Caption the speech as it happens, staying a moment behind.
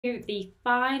The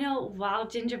final Wild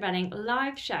Ginger Running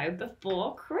live show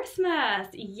before Christmas.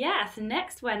 Yes,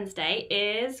 next Wednesday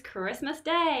is Christmas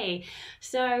Day.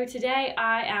 So today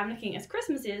I am looking as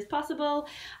Christmassy as possible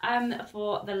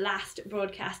for the last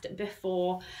broadcast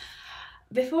before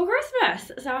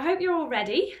Christmas. So I hope you're all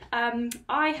ready.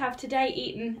 I have today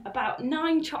eaten about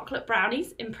 9 chocolate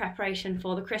brownies in preparation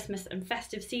for the Christmas and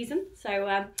festive season.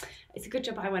 So it's a good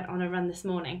job I went on a run this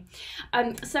morning.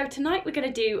 So tonight we're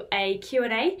going to do a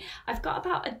Q&A. I've got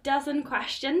about a dozen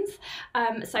questions.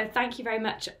 So thank you very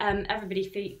much everybody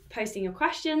for posting your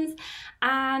questions.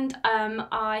 And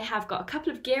I have got a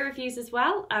couple of gear reviews as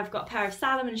well. I've got a pair of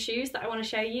Salomon shoes that I want to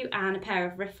show you and a pair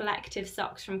of reflective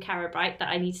socks from Carole Bright that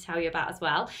I need to tell you about as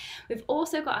well. We've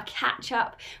also got a catch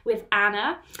up with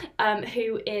Anna,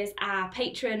 who is our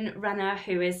patron runner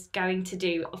who is going to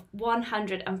do a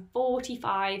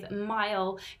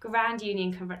 145-mile Grand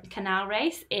Union Canal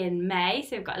race in May.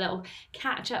 So we've got a little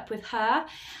catch up with her,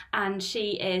 and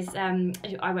she is,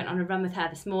 I went on a run with her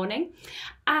this morning.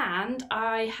 And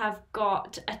I have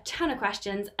got a ton of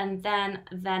questions, and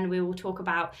then we will talk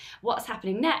about what's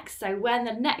happening next. So when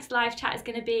the next live chat is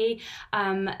going to be,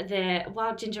 the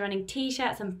Wild Ginger Running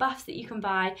t-shirts and buffs that you can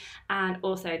buy, and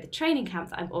also the training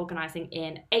camps that I'm organising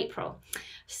in April.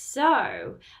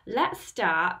 So let's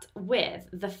start with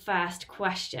the first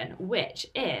question, which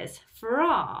is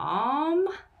from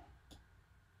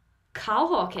Carole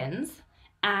Hawkins.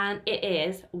 And it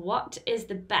is, what is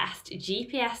the best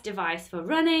GPS device for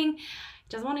running? He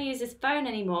doesn't want to use his phone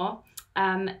anymore.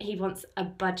 He wants a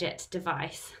budget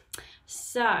device.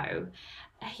 So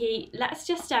let's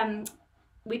just,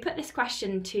 we put this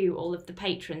question to all of the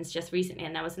patrons just recently,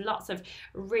 and there was lots of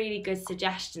really good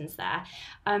suggestions there.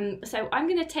 So I'm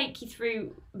going to take you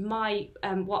through my,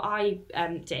 what I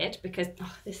did, because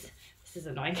this is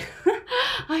annoying.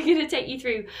 I'm going to take you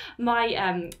through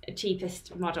my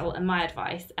cheapest model and my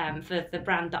advice for the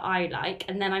brand that I like,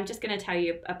 and then I'm just going to tell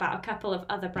you about a couple of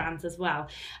other brands as well,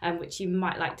 which you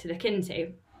might like to look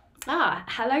into.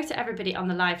 Hello to everybody on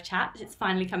the live chat. It's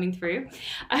finally coming through.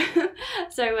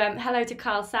 So hello to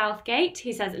Carl Southgate.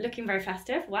 He says, looking very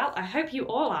festive. Well, I hope you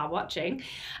all are watching.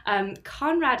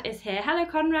 Conrad is here. Hello,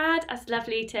 Conrad. It's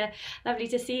lovely to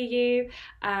see you.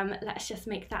 Let's just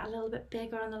make that a little bit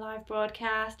bigger on the live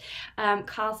broadcast.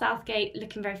 Carl Southgate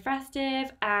looking very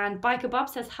festive. And Biker Bob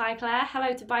says, hi, Claire.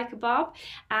 Hello to Biker Bob.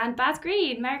 And Baz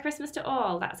Green, Merry Christmas to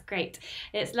all. That's great.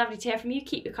 It's lovely to hear from you.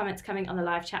 Keep your comments coming on the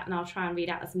live chat, and I'll try and read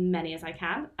out as many as I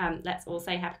can. Let's all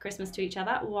say Happy Christmas to each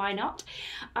other. Why not?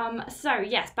 So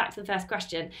yes, back to the first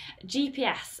question.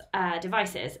 GPS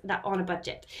devices that are on a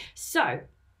budget. So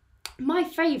my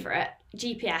favourite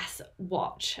GPS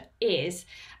watch is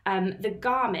the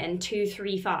Garmin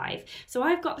 235. So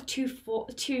I've got the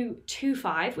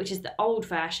 225, which is the old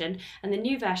version, and the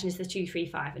new version is the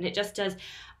 235, and it just does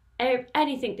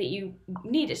anything that you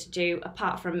need it to do,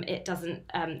 apart from it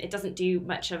doesn't do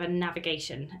much of a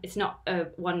navigation. It's not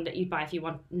one that you'd buy if you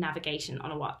want navigation on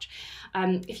a watch.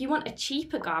 If you want a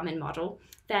cheaper Garmin model,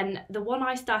 then the one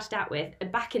I started out with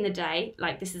back in the day,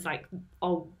 like this is like,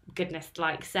 oh goodness,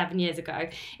 like 7 years ago,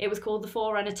 it was called the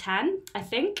Forerunner 10, I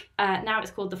think. Now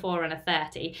it's called the Forerunner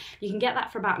 30. You can get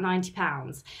that for about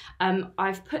 £90.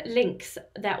 I've put links,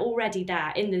 they're already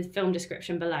there in the film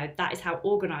description below. That is how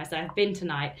organised I have been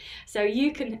tonight. So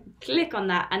you can click on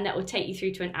that and that will take you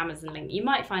through to an Amazon link. You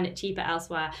might find it cheaper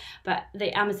elsewhere, but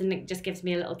the Amazon link just gives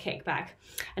me a little kickback.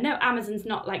 I know Amazon's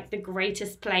not like the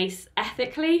greatest place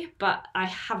ethically, but I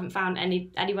haven't found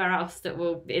anywhere else that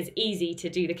is easy to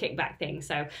do the kickback thing.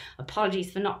 So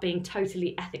apologies for not being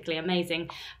totally ethically amazing,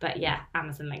 but yeah,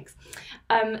 Amazon links.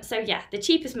 So yeah, the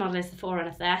cheapest model is the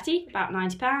Forerunner 30, about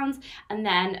 £90. And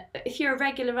then if you're a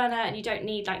regular runner and you don't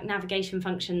need like navigation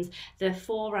functions, the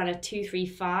Forerunner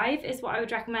 235 is what I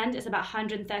would recommend. It's about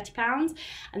 £130.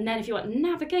 And then if you want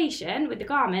navigation with the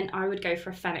Garmin, I would go for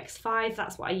a Fenix 5.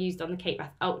 That's what I used on the Cape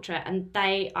Bath Ultra, and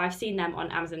I've seen them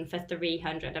on Amazon for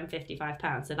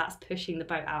 £355. So that's pushing the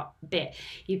boat out a bit.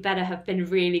 You better have been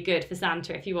really good for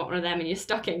Santa if you want one of them in your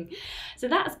stocking. So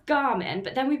that's Garmin.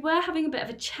 But then we were having a bit of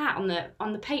a chat on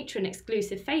the patron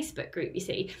exclusive Facebook group, you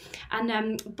see,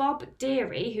 and Bob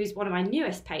Deary, who's one of my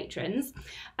newest patrons,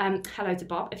 hello to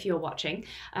Bob if you're watching,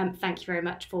 thank you very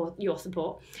much for your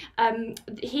support.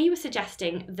 He was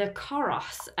suggesting the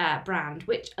Coros brand,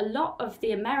 which a lot of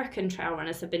the American trail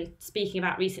runners have been speaking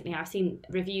about recently. I've seen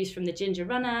reviews from the Ginger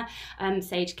Runner,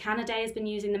 Sage Canaday has been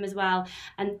using them as well,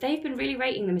 and they've been really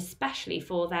rating them, especially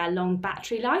for their long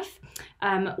battery Life,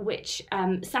 which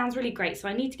sounds really great. So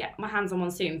I need to get my hands on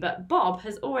one soon. But Bob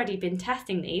has already been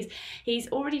testing these. He's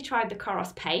already tried the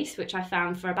Coros Pace, which I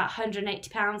found for about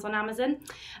 £180 on Amazon.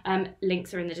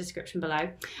 Links are in the description below.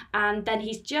 And then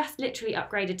he's just literally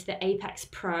upgraded to the Apex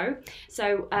Pro.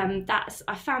 So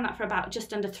I found that for about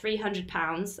just under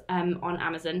 £300 on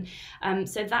Amazon.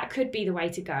 So that could be the way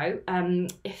to go.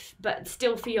 But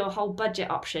still, for your whole budget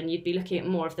option, you'd be looking at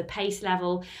more of the pace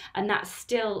level, and that's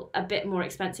still a bit more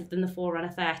expensive than the Forerunner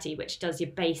 30, which does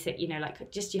your basic, you know,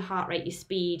 like just your heart rate, your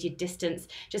speed, your distance,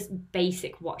 just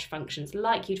basic watch functions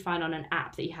like you'd find on an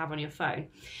app that you have on your phone.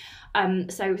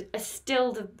 So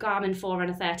still the Garmin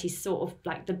Forerunner 30 is sort of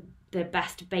like the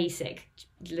best basic,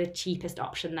 the cheapest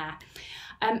option there.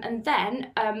 And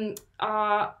then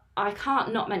I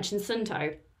can't not mention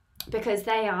Suunto, because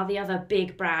they are the other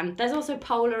big brand. There's also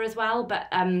Polar as well, but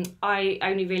I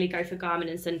only really go for Garmin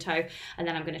and Suunto, and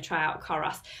then I'm going to try out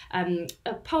Coros.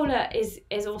 Polar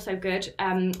is also good,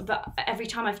 but every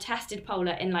time I've tested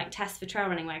Polar in like Tests for Trail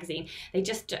Running magazine, they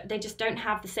just don't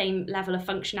have the same level of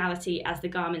functionality as the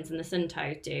Garmins and the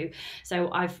Suunto do.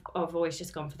 So I've always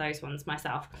just gone for those ones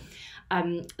myself.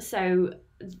 So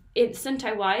in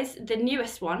Suunto wise, the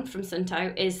newest one from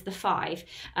Suunto is the 5,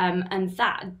 and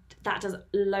that does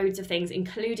loads of things,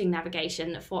 including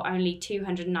navigation, for only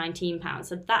 £219.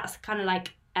 So that's kind of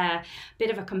like a bit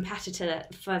of a competitor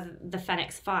for the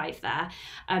Fenix 5 there.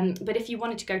 But if you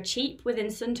wanted to go cheap within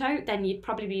Suunto, then you'd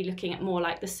probably be looking at more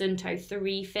like the Suunto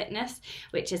 3 Fitness,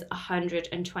 which is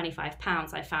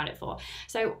 £125 I found it for.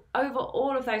 So over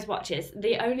all of those watches,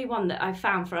 the only one that I've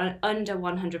found for under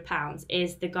 £100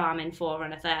 is the Garmin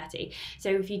Forerunner 30.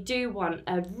 So if you do want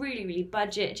a really, really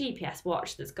budget GPS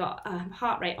watch that's got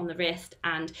heart rate on the wrist,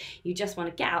 and you just want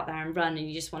to get out there and run, and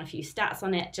you just want a few stats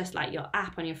on it, just like your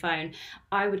app on your phone,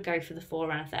 I would go for the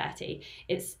Forerunner 30.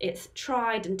 It's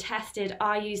tried and tested.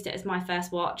 I used it as my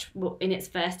first watch in its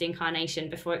first incarnation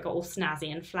before it got all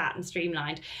snazzy and flat and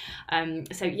streamlined.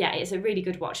 So yeah, it's a really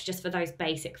good watch just for those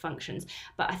basic functions.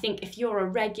 But I think if you're a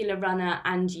regular runner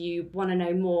and you want to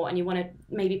know more, and you want to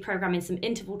maybe program in some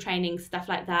interval training, stuff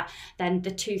like that, then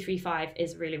the 235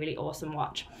 is really, really awesome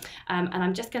watch. And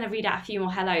I'm just going to read out a few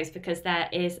more hellos, because there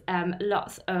is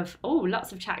lots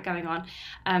of chat going on.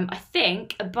 I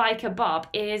think Biker Bob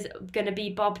is going to be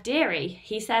Bob Deary.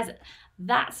 He says,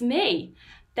 "That's me."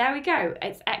 There we go.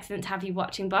 It's excellent to have you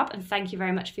watching, Bob, and thank you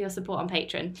very much for your support on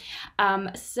Patreon.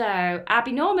 So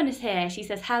Abby Norman is here. She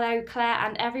says, "Hello, Claire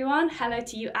and everyone." Hello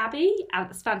to you, Abby.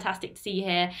 It's fantastic to see you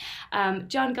here.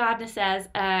 John Gardner says,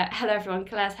 "Hello, everyone.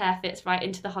 Claire's hair fits right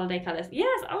into the holiday colours."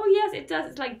 Yes, oh yes, it does.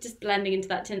 It's like just blending into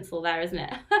that tinsel there, isn't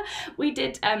it?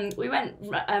 We went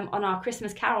on our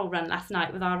Christmas Carol run last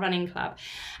night with our running club,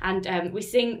 and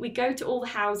we go to all the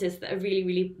houses that are really,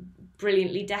 really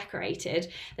brilliantly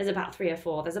decorated. There's about 3 or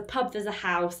 4. There's a pub, there's a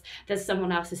house, there's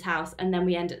someone else's house, and then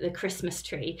we end at the Christmas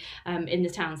tree in the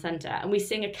town centre, and we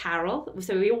sing a carol.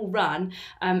 So we all run,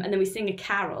 and then we sing a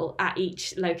carol at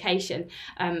each location.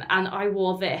 And I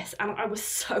wore this, and I was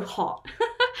so hot.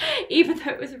 Even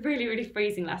though it was really, really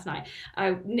freezing last night,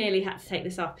 I nearly had to take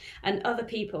this off. And other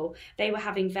people, they were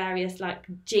having various like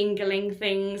jingling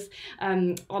things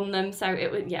on them. So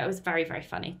it was very, very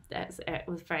funny. It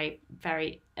was very,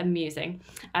 very amusing.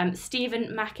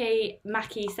 Stephen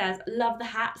Mackey says, "Love the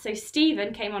hat." So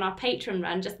Stephen came on our Patreon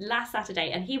run just last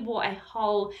Saturday, and he wore a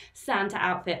whole Santa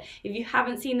outfit. If you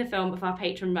haven't seen the film of our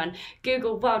Patreon run,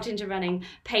 Google Wild Ginger Running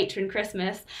Patreon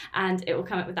Christmas, and it will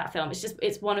come up with that film.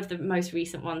 It's one of the most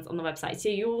recent ones on the website. So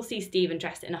you will see Stephen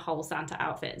dressed in a whole Santa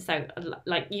outfit. So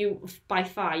like by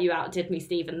far you outdid me,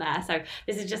 Stephen, there. So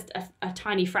this is just a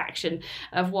tiny fraction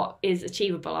of what is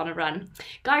achievable on a run.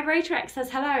 Guy Greatrex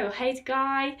says, "Hello." Hey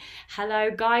Guy. Hello,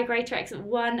 Guy Greatrex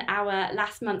won our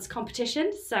last month's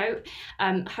competition, so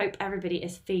hope everybody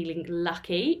is feeling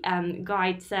lucky.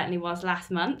 Guy certainly was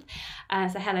last month,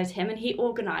 so hello to him, and he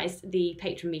organised the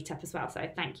patron meetup as well, so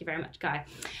thank you very much, Guy.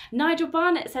 Nigel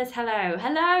Barnett says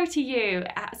hello to you.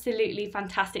 Absolutely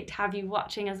fantastic to have you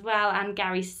watching as well. And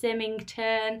Gary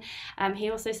Symington, he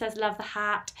also says love the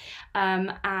hat,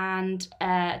 and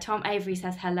Tom Avery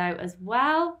says hello as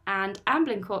well, and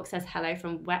Amblin Cork says hello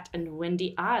from wet and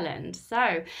windy Ireland.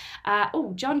 So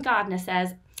John Gardner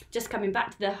says, just coming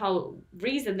back to the whole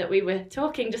reason that we were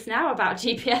talking just now about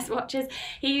GPS watches,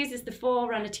 he uses the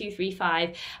Forerunner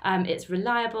 235. It's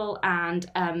reliable and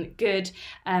good.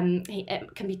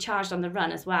 It can be charged on the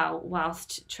run as well,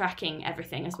 whilst tracking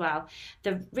everything as well.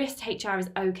 The wrist HR is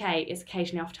okay, it's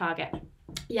occasionally off target.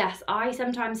 yes, I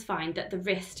sometimes find that the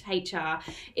wrist HR,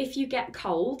 if you get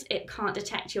cold, it can't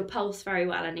detect your pulse very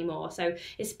well anymore. So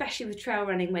especially with trail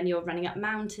running, when you're running up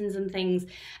mountains and things,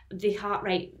 the heart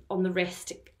rate on the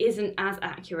wrist isn't as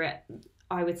accurate,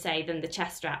 I would say, than the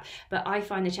chest strap. But I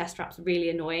find the chest straps really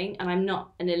annoying, and I'm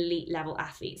not an elite level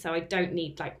athlete, so I don't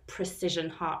need like precision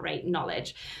heart rate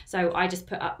knowledge. So I just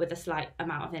put up with a slight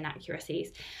amount of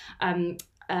inaccuracies.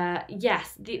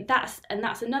 Yes, that's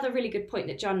another really good point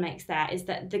that John makes there, is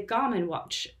that the Garmin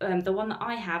watch, the one that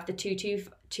I have, the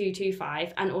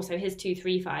 225 and also his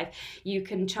 235, you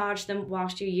can charge them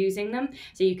whilst you're using them.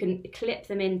 So you can clip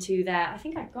them into their, I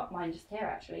think I've got mine just here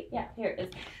actually. Yeah, here it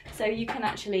is. So you can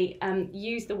actually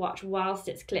use the watch whilst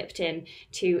it's clipped in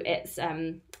to its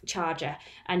charger,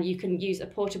 and you can use a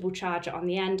portable charger on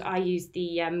the end. I use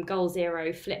the Goal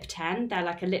Zero Flip 10. They're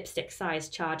like a lipstick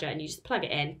sized charger, and you just plug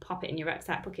it in, pop it in your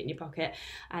rucksack, put it in your pocket,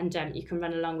 and you can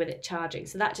run along with it charging.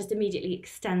 So that just immediately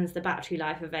extends the battery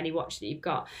life of any watch that you've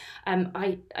got.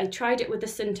 I tried it with the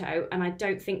Sunto, and I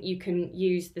don't think you can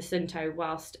use the Sunto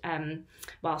whilst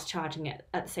charging it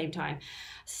at the same time.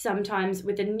 Sometimes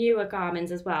with the newer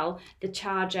Garmins as well, the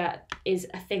charger is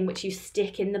a thing which you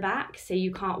stick in the back, so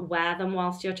you can't wear them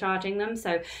whilst you're charging them.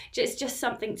 So it's just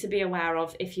something to be aware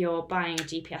of if you're buying a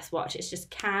GPS watch. It's just,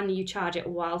 can you charge it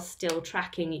while still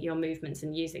tracking your movements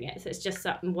and using it? So it's just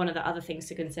one of the other things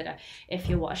to consider if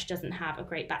your watch doesn't have a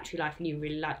great battery life and you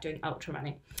really like doing ultra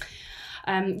running.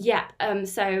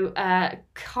 So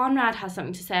Conrad has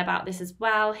something to say about this as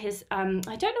well. His I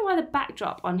don't know why the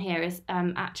backdrop on here is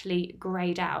actually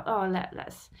greyed out. Oh,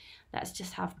 let's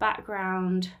just have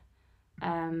background.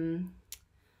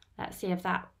 Let's see if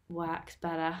that works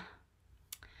better.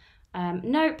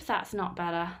 Nope, that's not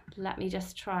better. Let me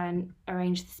just try and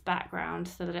arrange this background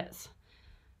so that it's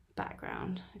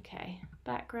background. Okay,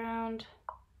 background,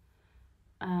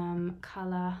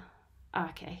 color.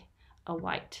 Okay, a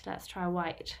white. Let's try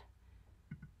white.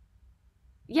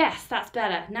 Yes, that's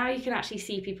better. Now you can actually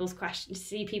see people's questions,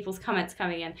 see people's comments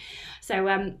coming in.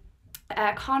 So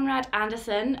Conrad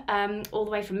Anderson, all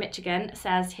the way from Michigan,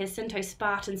 says his Sunto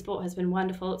Spartan Sport has been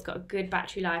wonderful. It's got a good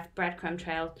battery life, breadcrumb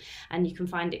trail, and you can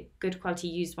find it good quality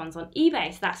used ones on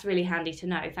eBay. So that's really handy to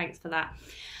know. Thanks for that.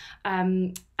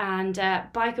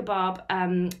 Biker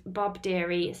Bob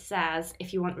Deary says,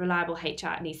 if you want reliable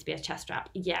HR, it needs to be a chest strap.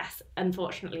 Yes,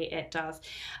 unfortunately it does.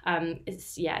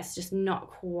 It's just not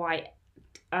quite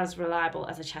as reliable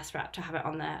as a chest strap to have it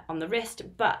on the wrist,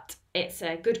 but it's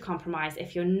a good compromise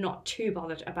if you're not too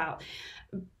bothered about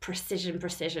precision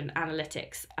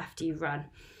analytics after you run.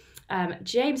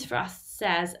 James Frost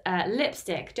says,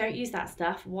 lipstick, don't use that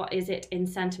stuff. What is it in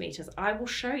centimeters? I will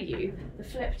show you the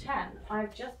Flip 10.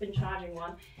 I've just been charging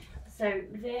one. So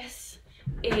this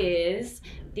is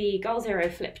the Goal Zero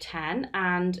Flip 10,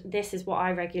 and this is what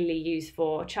I regularly use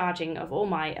for charging of all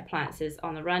my appliances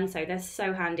on the run. So they're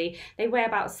so handy. They weigh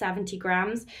about 70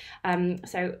 grams.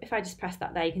 So if I just press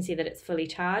that there, you can see that it's fully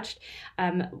charged.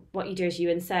 What you do is you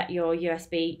insert your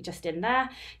USB just in there.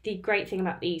 The great thing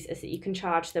about these is that you can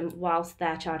charge them whilst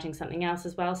they're charging something else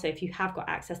as well. So if you have got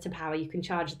access to power, you can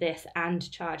charge this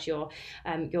and charge your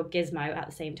gizmo at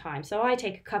the same time. So I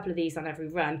take a couple of these on every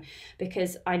run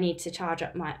because I need to charge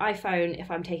up my iPhone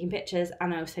if I'm taking pictures,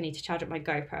 and I also need to charge up my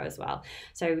GoPro as well.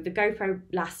 So the GoPro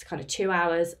lasts kind of 2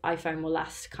 hours, iPhone will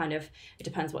last kind of, it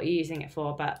depends what you're using it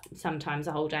for, but sometimes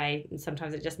a whole day, and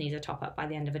sometimes it just needs a top up by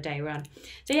the end of a day run.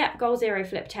 So yeah, Goal Zero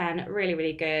Flip 10, really,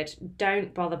 really good.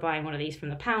 Don't bother buying one of these from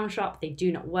the pound shop. They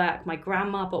do not work. My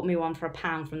grandma bought me one for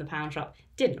 £1 from the pound shop.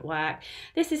 Didn't work.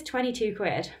 This is 22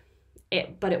 quid,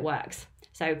 but it works.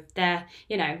 So there,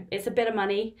 it's a bit of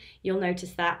money, you'll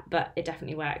notice that, but it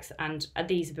definitely works. And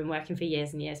these have been working for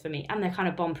years and years for me. And they're kind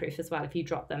of bomb proof as well. If you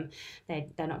drop them, they're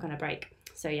not going to break.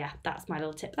 So yeah, that's my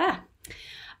little tip there.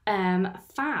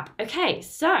 Fab. Okay,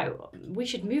 so we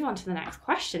should move on to the next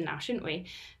question now, shouldn't we?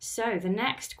 So the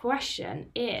next question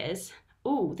is,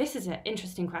 this is an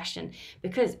interesting question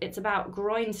because it's about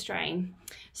groin strain.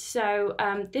 So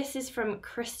this is from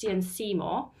Christian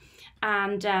Seymour,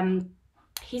 and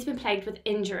he's been plagued with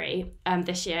injury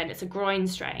this year, and it's a groin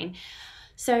strain.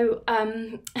 So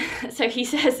so he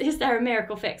says, is there a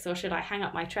miracle fix, or should I hang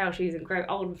up my trail shoes and grow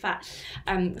old and fat?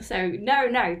 So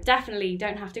no, definitely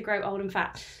don't have to grow old and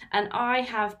fat. And I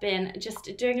have been just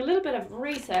doing a little bit of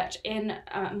research in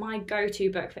my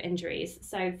go-to book for injuries.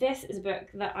 So this is a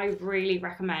book that I really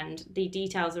recommend. The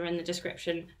details are in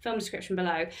the film description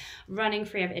below, Running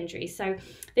Free of Injuries. So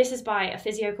this is by a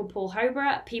physio called Paul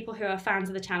Hobara. People who are fans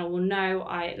of the channel will know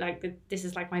this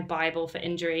is like my Bible for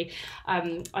injury.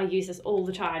 I use this all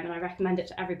the time and I recommend it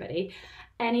to everybody.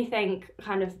 Anything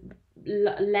kind of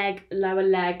leg, lower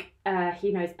leg,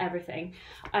 he knows everything.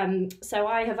 So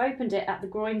I have opened it at the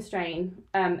groin strain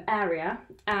area,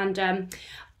 and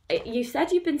you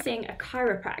said you've been seeing a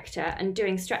chiropractor and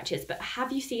doing stretches, but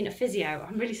have you seen a physio?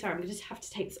 I'm really sorry, I'm gonna just have to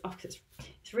take this off because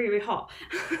it's really, really hot.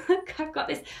 I've got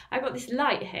this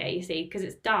light here, you see, because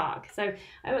it's dark. So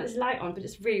I've got this light on, but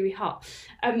it's really, really hot.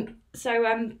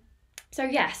 So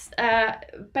yes,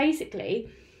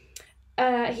 basically,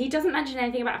 he doesn't mention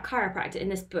anything about a chiropractor in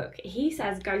this book. He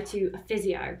says go to a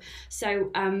physio.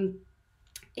 So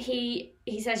he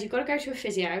says you've got to go to a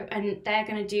physio, and they're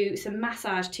going to do some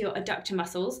massage to your adductor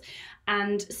muscles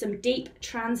and some deep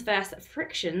transverse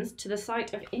frictions to the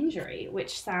site of injury,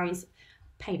 which sounds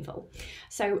painful.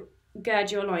 So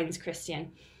gird your loins,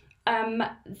 Christian.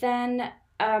 Then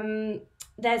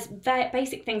there's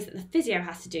basic things that the physio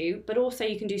has to do, but also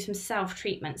you can do some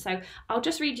self-treatment. So I'll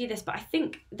just read you this, but I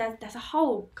think there's a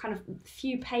whole kind of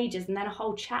few pages and then a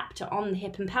whole chapter on the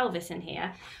hip and pelvis in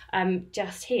here,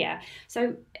 just here.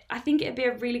 So I think it'd be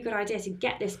a really good idea to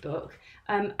get this book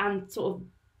and sort of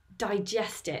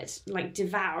digest it, like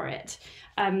devour it,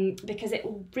 because it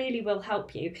really will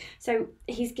help you. So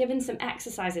he's given some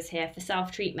exercises here for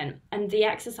self-treatment, and the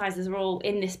exercises are all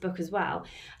in this book as well.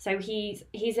 So he's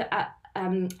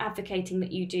advocating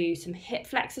that you do some hip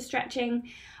flexor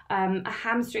stretching, a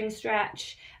hamstring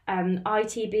stretch,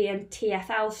 ITB and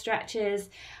TFL stretches,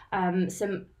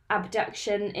 some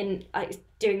abduction in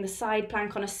doing the side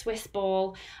plank on a Swiss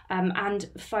ball, and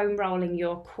foam rolling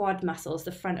your quad muscles,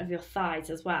 the front of your thighs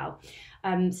as well.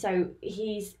 So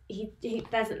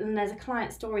there's a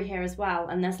client story here as well,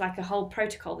 and there's like a whole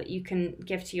protocol that you can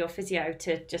give to your physio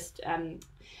to just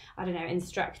I don't know,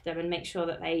 instruct them and make sure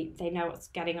that they know what's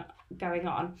going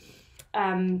on.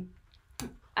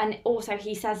 And also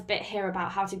he says a bit here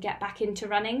about how to get back into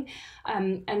running.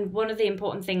 And one of the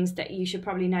important things that you should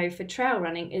probably know for trail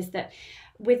running is that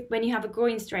when you have a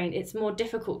groin strain, it's more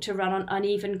difficult to run on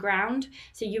uneven ground.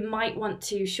 So you might want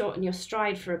to shorten your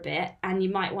stride for a bit, and you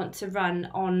might want to run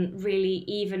on really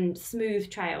even,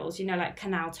 smooth trails, you know, like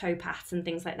canal towpaths and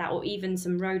things like that, or even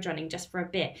some road running just for a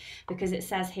bit, because it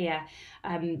says here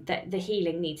that the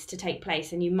healing needs to take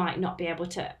place, and you might not be able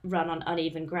to run on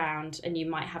uneven ground, and you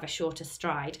might have a shorter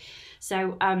stride.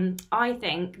 So I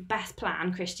think best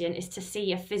plan, Christian, is to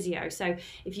see a physio. So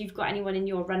if you've got anyone in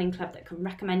your running club that can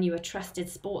recommend you a trusted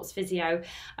sports physio,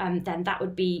 then that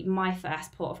would be my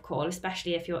first port of call,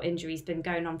 especially if your injury's been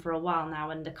going on for a while now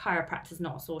and the chiropractor's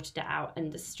not sorted it out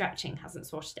and the stretching hasn't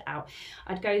sorted it out.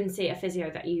 I'd go and see a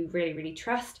physio that you really, really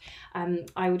trust.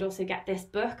 I would also get this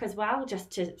book as well,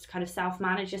 just to kind of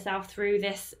self-manage yourself through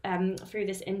this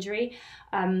injury.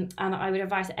 And I would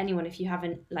advise anyone, if you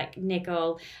haven't like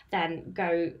niggle, then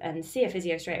go and see a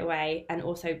physio straight away, and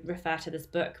also refer to this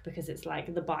book because it's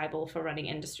like the Bible for running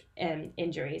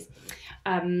injuries.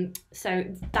 So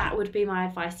that would be my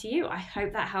advice to you. I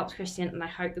hope that helps, Christian, and I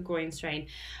hope the groin strain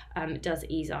does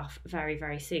ease off very,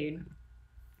 very soon.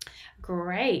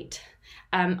 Great.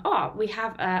 We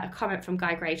have a comment from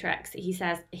Guy Greatrex. He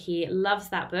says he loves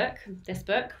that book, this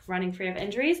book, Running Free of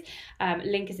Injuries.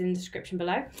 Link is in the description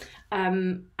below.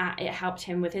 It helped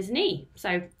him with his knee.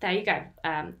 So there you go.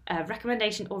 A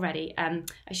recommendation already. I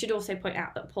should also point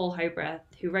out that Paul Hobra,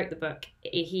 who wrote the book,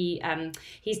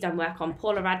 he's done work on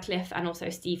Paula Radcliffe and also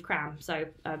Steve Cram. So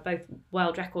both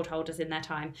world record holders in their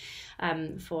time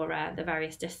for the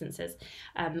various distances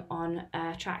on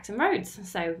tracks and roads.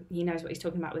 So he knows what he's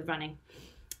talking about with running.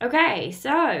 Okay,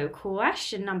 so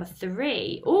question number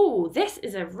 3. Oh, this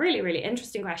is a really, really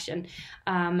interesting question.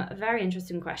 A very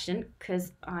interesting question,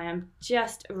 because I am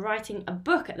just writing a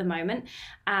book at the moment,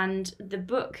 and the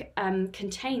book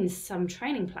contains some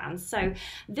training plans. So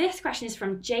this question is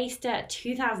from Jaster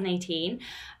 2018.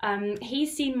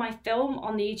 He's seen my film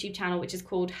on the YouTube channel, which is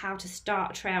called How to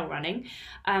Start Trail Running,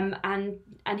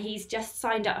 and he's just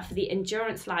signed up for the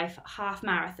Endurance Life half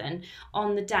marathon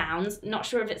on the Downs. Not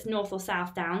sure if it's North or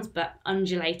South Downs, but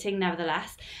undulating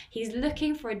nevertheless. He's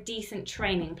looking for a decent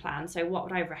training plan, so what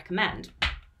would I recommend?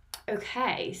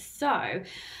 Okay, so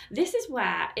this is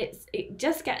where it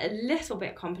does get a little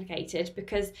bit complicated,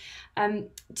 because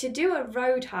to do a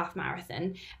road half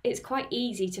marathon, it's quite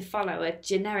easy to follow a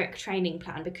generic training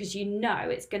plan, because you know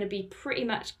it's going to be pretty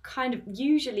much kind of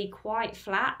usually quite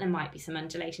flat. There might be some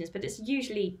undulations, but it's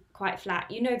usually quite flat.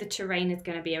 You know the terrain is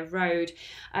going to be a road,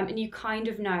 and you kind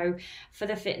of know for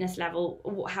the fitness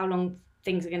level how long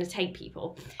things are going to take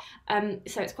people.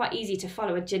 So it's quite easy to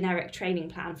follow a generic training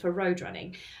plan for road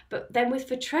running. But then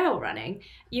for trail running,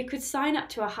 you could sign up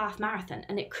to a half marathon,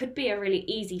 and it could be a really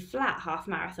easy flat half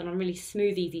marathon on really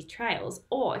smooth, easy trails,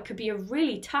 or it could be a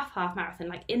really tough half marathon,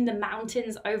 like in the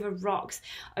mountains, over rocks,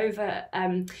 over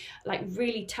like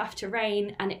really tough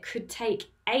terrain, and it could take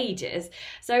ages.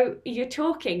 So you're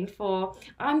talking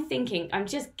I'm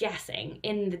just guessing,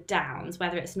 in the downs,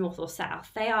 whether it's north or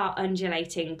south, they are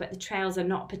undulating, but the trails are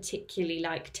not particularly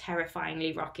like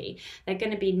terrifyingly rocky. They're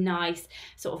going to be nice,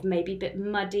 sort of maybe a bit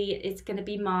muddy. It's going to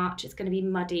be March, it's going to be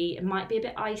muddy, it might be a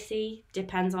bit icy,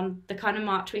 depends on the kind of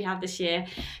March we have this year.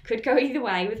 Could go either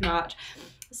way with March.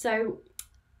 So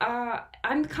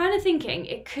I'm kind of thinking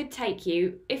it could take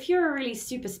you, if you're a really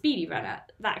super speedy runner,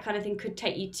 that kind of thing could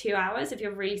take you 2 hours if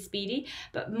you're really speedy,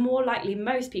 but more likely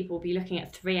most people will be looking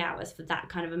at 3 hours for that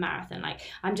kind of a marathon. Like,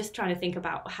 I'm just trying to think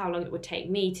about how long it would take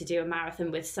me to do a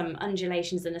marathon with some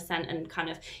undulations and ascent and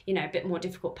kind of, you know, a bit more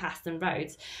difficult paths than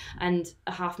roads. And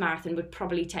a half marathon would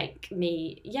probably take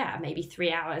me, maybe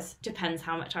 3 hours, depends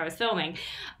how much I was filming.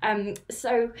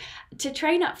 So to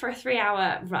train up for a 3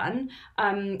 hour run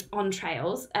on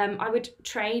trails, I would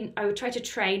try to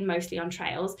train mostly on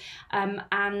trails,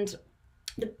 and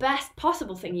the best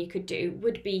possible thing you could do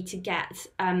would be to get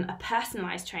a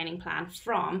personalised training plan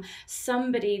from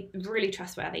somebody really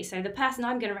trustworthy. So the person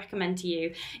I'm going to recommend to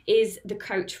you is the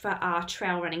coach for our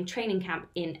trail running training camp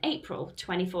in April,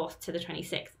 24th to the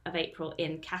 26th of April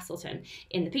in Castleton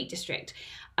in the Peak District.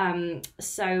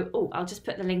 So I'll just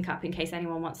put the link up in case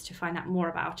anyone wants to find out more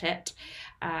about it.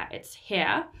 It's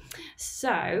here.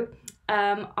 So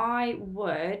I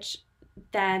would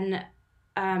then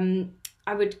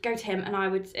I would go to him, and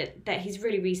that he's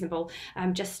really reasonable.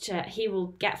 He will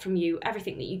get from you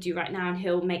everything that you do right now, and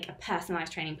he'll make a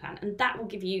personalised training plan, and that will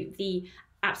give you the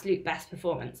absolute best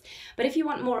performance. But if you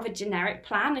want more of a generic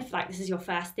plan, if like this is your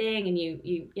first thing and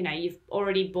you've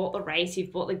already bought the race,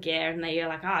 you've bought the gear, and then you're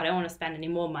like, I don't want to spend any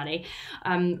more money,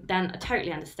 then I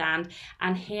totally understand.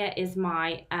 And here is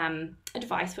my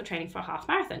advice for training for a half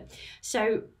marathon.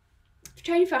 So for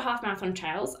training for a half marathon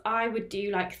trails, I would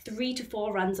do like 3 to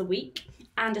 4 runs a week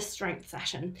and a strength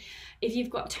session. If you've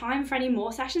got time for any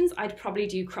more sessions, I'd probably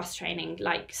do cross training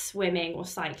like swimming or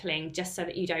cycling, just so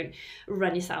that you don't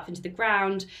run yourself into the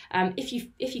ground. If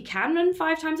you can run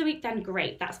 5 times a week, then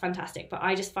great, that's fantastic. But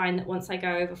I just find that once I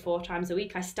go over 4 times a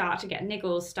week, I start to get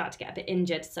niggles, start to get a bit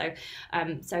injured. So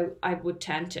I would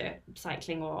turn to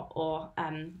cycling or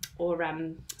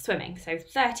swimming. So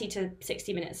 30 to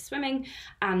 60 minutes swimming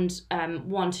and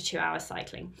 1 to 2 hours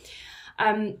cycling.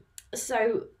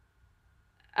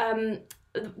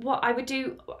 What I would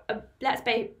do, let's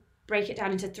break it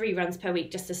down into 3 runs per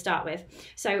week just to start with.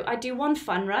 So I do 1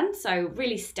 fun run, so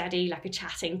really steady, like a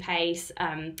chatting pace,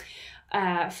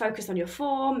 focus on your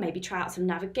form, maybe try out some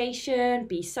navigation,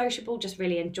 be sociable, just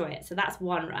really enjoy it. So that's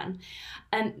 1 run.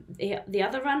 And the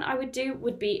other run I would do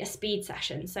would be a speed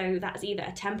session. So that's either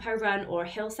a tempo run or a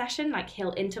hill session, like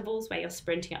hill intervals where you're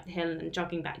sprinting up the hill and then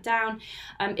jogging back down.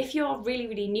 If you're really,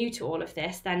 really new to all of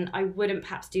this, then I wouldn't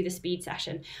perhaps do the speed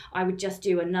session. I would just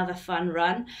do another fun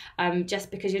run,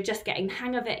 just because you're just getting the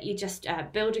hang of it. You're just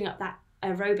building up that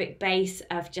aerobic base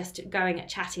of just going at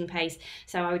chatting pace.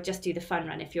 So I would just do the fun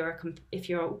run if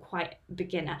you're quite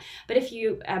beginner. But if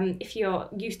you're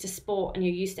used to sport and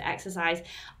you're used to exercise,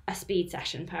 a speed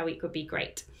session per week would be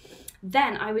great.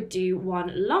 Then I would do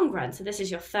 1 long run. So this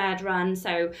is your 3rd run.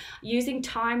 So using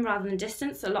time rather than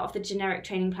distance. So a lot of the generic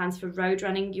training plans for road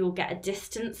running, you'll get a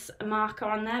distance marker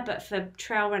on there. But for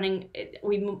trail running,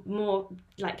 we more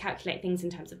like calculate things in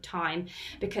terms of time,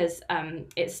 because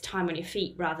it's time on your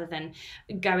feet rather than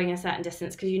going a certain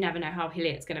distance, because you never know how hilly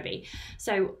it's going to be.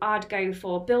 So I'd go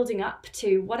for building up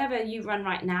to whatever you run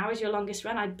right now is your longest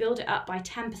run. I'd build it up by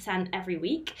 10% every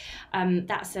week.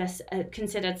 That's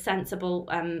considered sensible,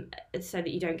 so that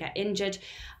you don't get injured.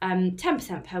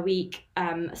 10% per week.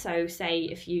 So say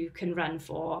if you can run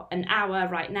for an hour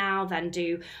right now, then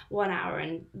do 1 hour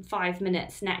and 5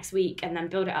 minutes next week, and then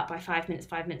build it up by 5 minutes,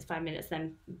 5 minutes, 5 minutes,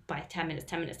 then by 10 minutes,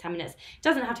 10 minutes, 10 minutes. It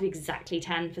doesn't have to be exactly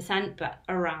 10%, but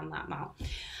around that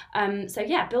amount. So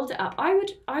yeah, build it up.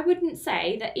 I wouldn't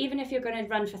say that even if you're going to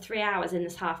run for 3 hours in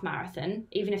this half marathon,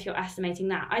 even if you're estimating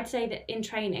that, I'd say that in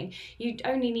training, you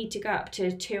only need to go up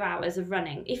to 2 hours of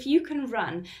running. If you can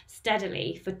run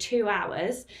steadily for 2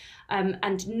 hours,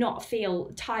 and not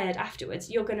feel tired afterwards,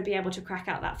 you're going to be able to crack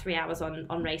out that 3 hours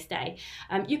on race day.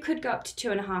 You could go up to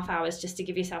 2.5 hours just to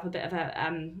give yourself a bit of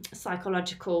a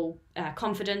psychological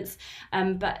confidence,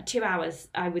 but 2 hours,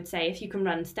 I would say, if you can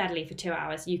run steadily for 2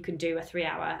 hours, you can do a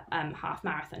 3-hour half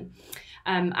marathon.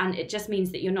 And it just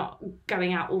means that you're not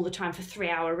going out all the time for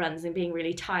 3-hour runs and being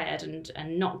really tired and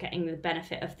not getting the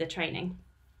benefit of the training.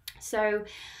 So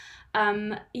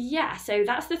yeah, so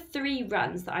that's the 3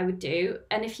 runs that I would do.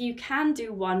 And if you can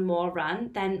do one more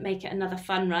run, then make it another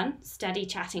fun run, steady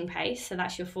chatting pace, so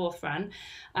that's your 4th run,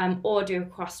 or do a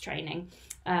cross training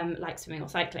like swimming or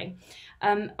cycling.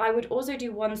 I would also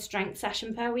do 1 strength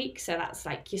session per week, so that's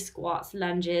like your squats,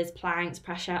 lunges, planks,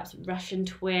 press-ups, Russian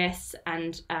twists,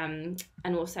 and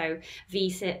also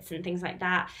V-sits and things like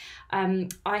that.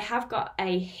 I have got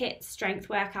a HIIT strength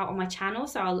workout on my channel,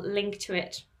 so I'll link to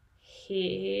it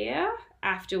here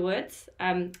afterwards.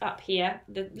 Up here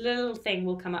the little thing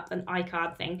will come up, an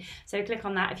iCard thing, so click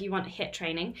on that if you want HIIT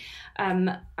training.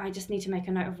 I just need to make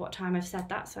a note of what time I've said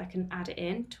that so I can add it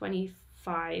in.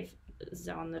 25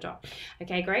 on the dot.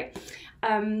 Okay, great.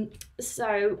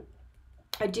 So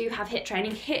I do have HIIT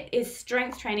training. HIIT is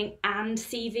strength training and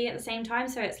CV at the same time,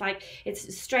 so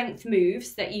it's strength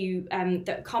moves that you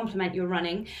that complement your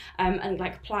running, and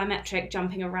like plyometric,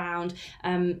 jumping around,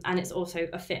 and it's also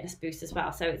a fitness boost as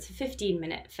well. So it's a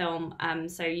 15-minute film,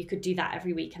 so you could do that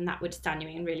every week and that would stand you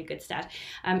in really good stead.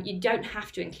 You don't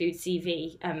have to include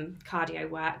CV cardio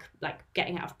work, like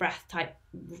getting out of breath type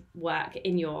work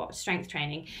in your strength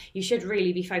training. You should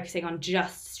really be focusing on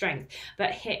just strength,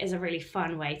 but HIIT is a really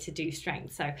fun way to do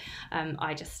strength, so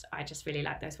I just really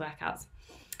like those workouts.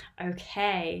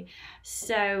 Okay,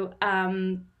 so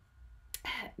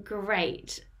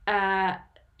great.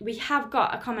 We have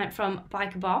got a comment from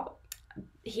Biker Bob.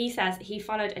 He says he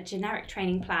followed a generic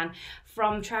training plan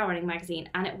from Trail Running magazine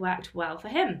and it worked well for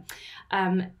him.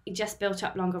 He just built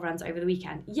up longer runs over the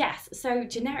weekend. Yes, so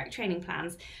generic training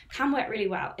plans can work really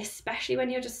well, especially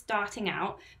when you're just starting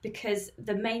out, because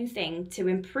the main thing to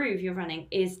improve your running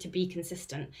is to be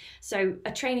consistent. So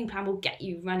a training plan will get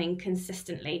you running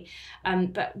consistently,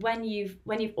 but when you've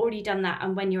already done that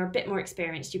and when you're a bit more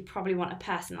experienced, you probably want a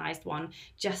personalized one,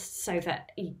 just so that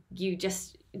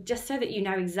you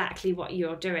know exactly what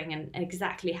you're doing and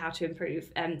exactly how to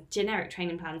improve. Generic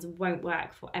training plans won't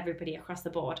work for everybody across the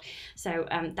board. So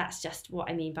that's just what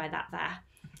I mean by that there.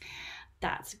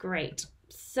 That's great.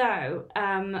 So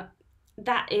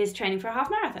that is training for a half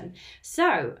marathon.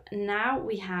 So now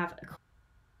we have,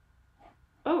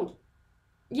 oh,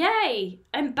 yay,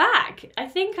 I'm back. I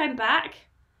think I'm back.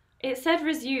 It said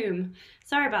resume.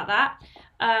 Sorry about that.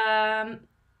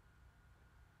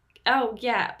 Oh,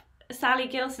 yeah. Sally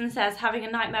Gilson says having a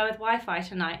nightmare with Wi-Fi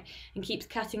tonight and keeps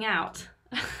cutting out.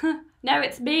 No,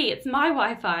 it's me. It's my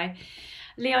Wi-Fi.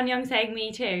 Leon Young saying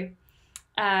me too.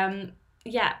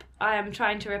 Yep, I am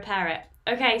trying to repair it.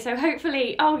 Okay, so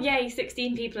hopefully, oh yay,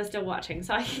 16 people are still watching,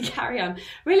 so I can carry on.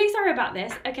 Really sorry about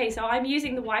this. Okay, so I'm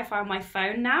using the Wi-Fi on my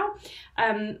phone now.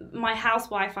 My house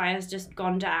Wi-Fi has just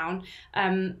gone down.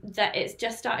 That it's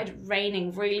just started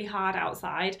raining really hard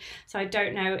outside, so I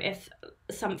don't know if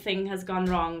something has gone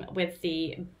wrong with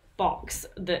the box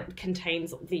that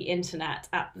contains the internet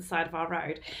at the side of our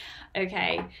road.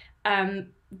 Okay,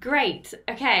 great.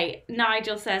 Okay,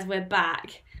 Nigel says we're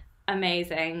back.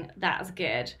 Amazing, that's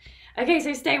good. Okay,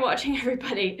 so stay watching,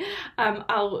 everybody.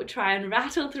 I'll try and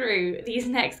rattle through these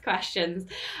next questions.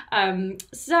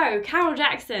 So Carole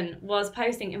Jackson was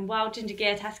posting in Wild Ginger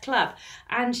Gear Test Club,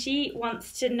 and she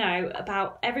wants to know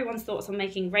about everyone's thoughts on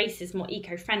making races more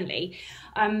eco-friendly.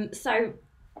 So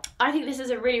I think this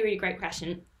is a really, really great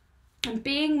question. And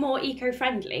being more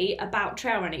eco-friendly about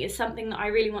trail running is something that I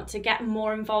really want to get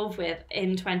more involved with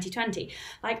in 2020.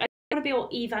 Like, I don't want to be all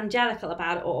evangelical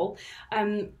about it all,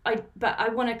 but I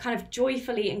want to kind of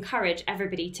joyfully encourage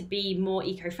everybody to be more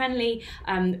eco-friendly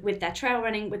with their trail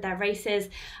running, with their races,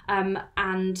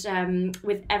 and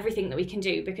with everything that we can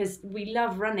do, because we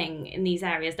love running in these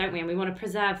areas, don't we? And we want to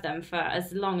preserve them for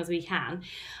as long as we can.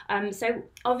 So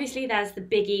obviously there's the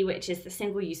biggie, which is the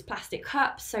single-use plastic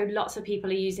cups. So lots of people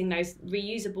are using those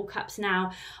reusable cups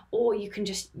now, or you can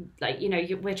just, like, you know,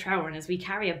 we're trail runners, we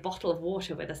carry a bottle of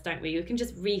water with us, don't we? You can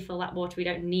just refill that water. We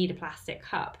don't need a plastic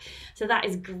cup, so that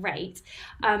is great.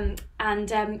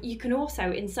 You can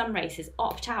also, in some races,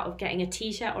 opt out of getting a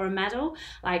t-shirt or a medal.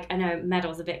 Like, I know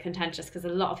medals a bit contentious because a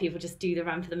lot of people just do the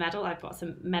run for the medal. I've got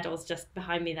some medals just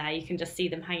behind me there. You can just see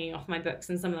them hanging off my books,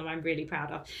 and some of them I'm really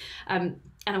proud of. And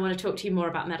I want to talk to you more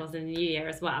about medals in the new year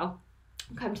as well.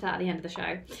 I'll come to that at the end of the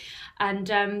show.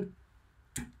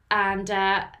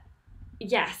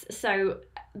 Yes, so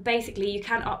basically you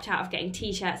can opt out of getting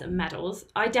t-shirts and medals.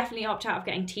 I definitely opt out of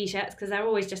getting t-shirts because they're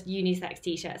always just unisex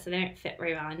t-shirts, so they don't fit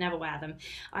very well. I never wear them.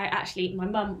 My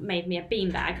mum made me a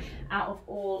beanbag out of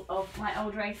all of my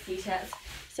old race t-shirts,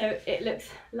 so it looks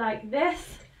like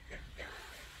this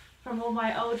from all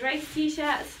my old race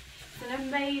t-shirts. It's an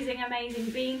amazing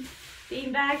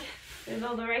beanbag with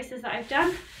all the races that I've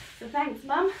done. So thanks,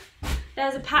 Mum.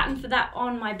 There's a pattern for that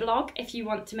on my blog. If you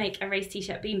want to make a race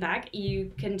t-shirt beanbag,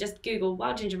 you can just Google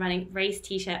Wild Ginger Running race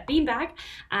t-shirt beanbag,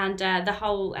 and the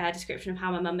whole description of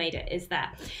how my mum made it is there.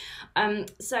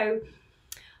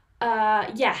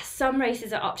 Yes, some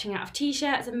races are opting out of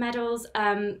t-shirts and medals,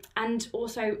 and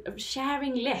also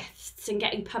sharing lifts and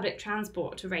getting public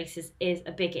transport to races is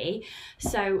a biggie.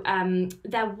 So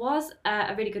there was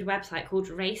a really good website called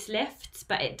Race Lifts,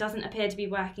 but it doesn't appear to be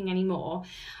working anymore.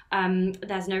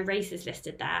 There's no races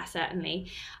listed there,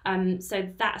 certainly. So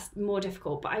that's more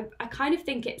difficult. But I kind of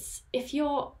think it's, if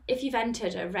you've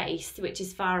entered a race which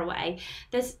is far away,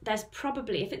 there's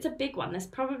probably, if it's a big one, there's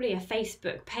probably a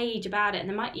Facebook page about it, and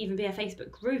there might even be a Facebook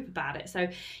group about it. So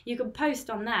you can post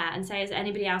on there and say, is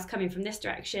anybody else coming from this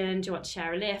direction? Do you want to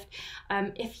share a lift?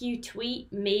 If you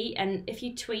tweet me, and if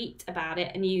you tweet about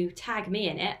it and you tag me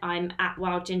in it, I'm at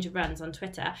Wild Ginger Runs on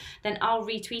Twitter, then I'll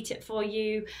retweet it for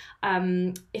you.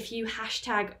 If you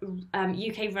hashtag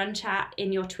UK Run Chat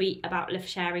in your tweet about lift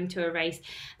sharing to a race,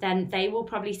 then they will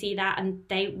probably see that and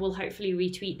they will hopefully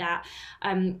retweet that.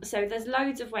 So there's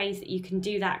loads of ways that you can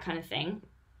do that kind of thing.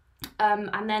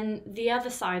 And then the other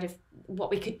side of what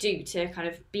we could do to kind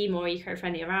of be more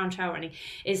eco-friendly around trail running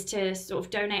is to sort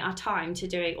of donate our time to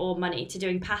doing, or money to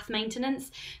doing, path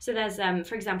maintenance. So there's,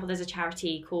 for example, there's a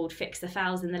charity called Fix the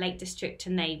Fells in the Lake District,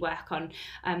 and they work on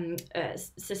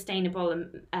sustainable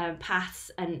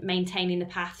paths and maintaining the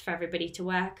path for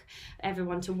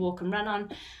everyone to walk and run on.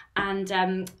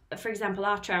 And for example,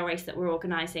 our trail race that we're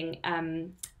organising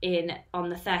on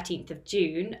the 13th of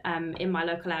June in my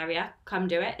local area, come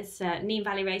do it. It's Neem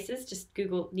Valley Races. Just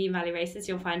Google Neem Valley Races,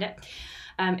 you'll find it.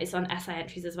 It's on SI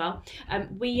entries as well.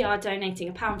 We are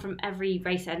donating £1 from every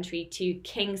race entry to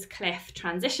King's Cliff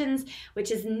Transitions, which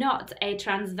is not a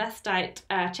transvestite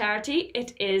charity.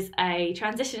 It is a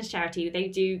transitions charity. They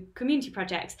do community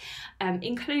projects,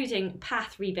 including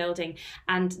path rebuilding,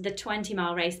 and the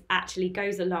 20-mile race actually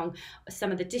goes along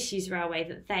some of the disused railway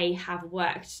that they have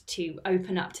worked to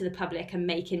open up to the public and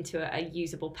make into a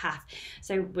usable path.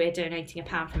 So we're donating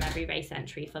 £1 from every race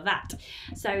entry for that.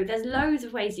 So there's loads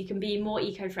of ways you can be more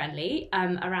eco-friendly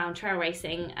around trail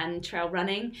racing and trail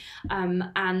running,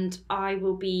 and I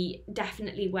will be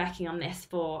definitely working on this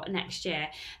for next year.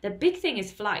 The big thing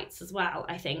is flights as well.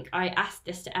 I think I asked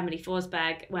this to Emily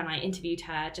Forsberg when I interviewed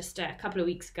her just a couple of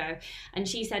weeks ago, and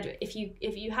she said if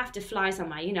you have to fly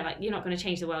somewhere, you know, like, you're not going to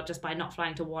change the world just by not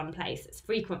flying to one place. It's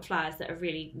frequent flyers that are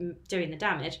really doing the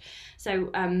damage.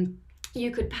 So you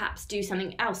could perhaps do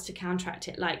something else to counteract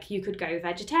it, like you could go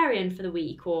vegetarian for the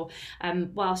week, or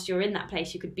whilst you're in that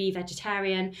place you could be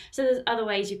vegetarian. So there's other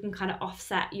ways you can kind of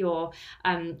offset your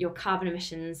carbon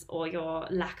emissions or your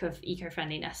lack of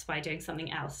eco-friendliness by doing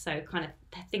something else. So kind of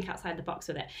think outside the box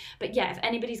with it. But yeah, if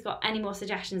anybody's got any more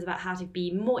suggestions about how to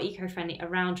be more eco-friendly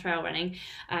around trail running,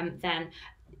 then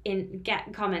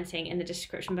get commenting in the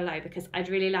description below, because I'd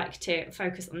really like to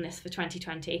focus on this for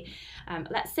 2020.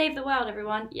 Let's save the world,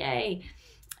 everyone. Yay.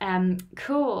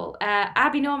 Cool.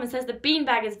 Abby Norman says the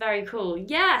beanbag is very cool.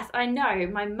 Yes, I know,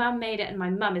 my mum made it and my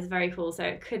mum is very cool, so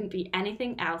it couldn't be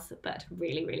anything else but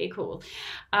really, really cool.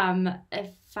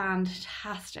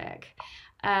 Fantastic.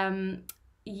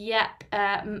 Yep,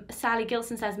 Sally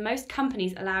Gilson says most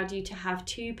companies allowed you to have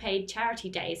 2 paid charity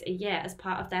days a year as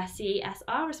part of their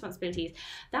CSR responsibilities.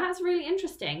 That's really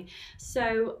interesting.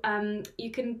 So you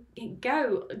can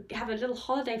go have a little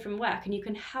holiday from work and you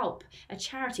can help a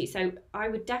charity. So I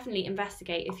would definitely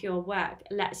investigate if your work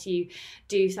lets you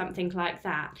do something like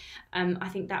that. I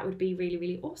think that would be really,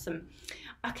 really awesome.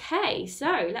 Okay,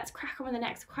 so let's crack on with the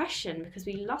next question, because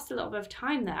we lost a little bit of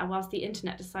time there whilst the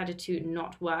internet decided to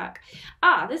not work.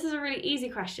 This is a really easy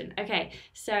question. Okay,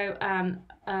 so the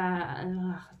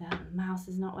mouse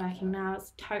is not working now.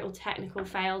 It's total technical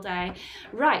fail day.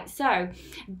 Right, so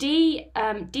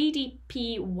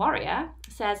Ddpy-warrior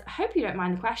says, hope you don't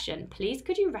mind the question. Please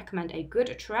could you recommend a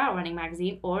good trail running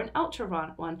magazine or an ultra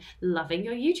run one? Loving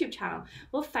your YouTube channel.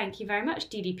 Well, thank you very much,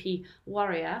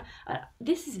 Ddpy-warrior.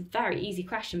 This is a very easy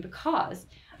question, because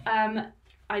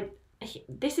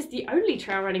this is the only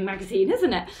trail running magazine,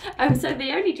 isn't it? So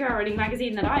the only trail running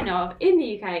magazine that I know of in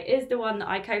the UK is the one that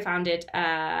I co-founded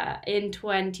in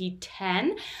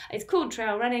 2010. It's called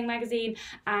Trail Running Magazine,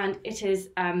 and it is,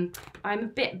 I'm a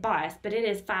bit biased, but it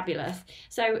is fabulous.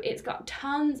 So it's got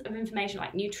tons of information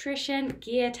like nutrition,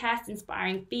 gear tests,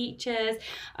 inspiring features,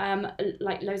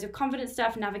 like loads of confidence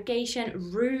stuff,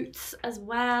 navigation, routes as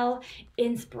well,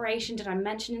 inspiration. Did I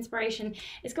mention inspiration?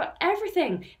 It's got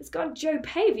everything. It's got Jo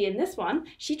Pavey in this one.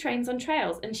 She trains on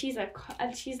trails, and she's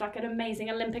like an amazing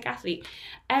Olympic athlete.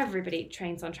 Everybody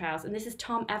trains on trails, and this is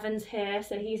Tom Evans here,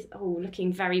 so he's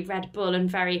looking very Red Bull and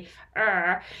very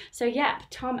so yeah,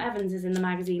 Tom Evans is in the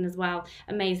magazine as well.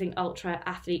 Amazing ultra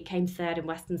athlete, came third in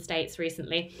Western States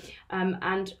recently,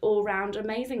 and all-round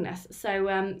amazingness.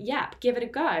 So yeah, give it a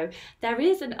go. There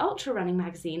is an ultra running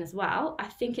magazine as well. I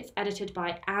think it's edited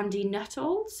by Andy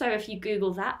Nuttall, so if you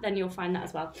Google that, then you'll find that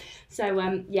as well.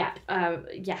 So yeah,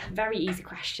 very easy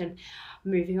question.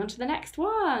 Moving on to the next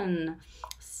one.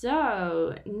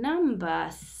 So number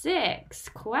 6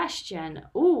 question.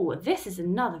 Oh, this is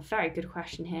another very good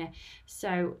question here.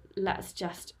 So let's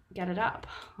just get it up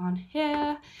on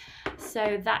here.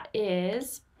 So that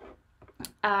is,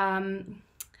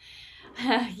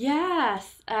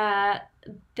 yes,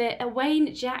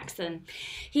 Wayne Jackson.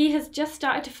 He has just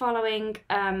started following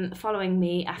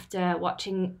me after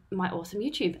watching my awesome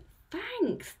YouTube.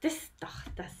 Thanks. That's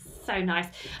so nice.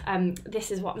 This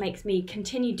is what makes me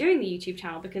continue doing the YouTube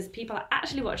channel, because people are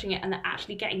actually watching it and they're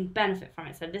actually getting benefit from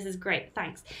it. So this is great.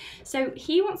 Thanks. So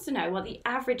he wants to know what the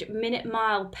average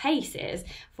minute-mile pace is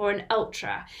for an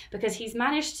ultra, because he's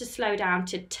managed to slow down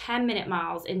to 10-minute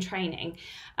miles in training.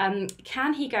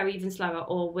 Can he go even slower,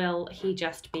 or will he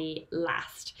just be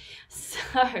last?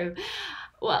 So,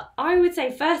 well, I would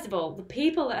say, first of all, the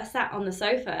people that are sat on the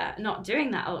sofa not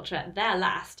doing that ultra, they're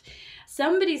last.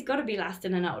 Somebody's got to be last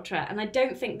in an ultra, and I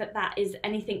don't think that that is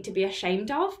anything to be ashamed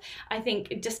of. I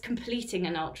think just completing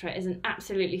an ultra is an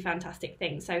absolutely fantastic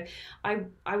thing. So I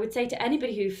would say to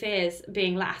anybody who fears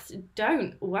being last,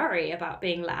 don't worry about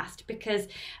being last, because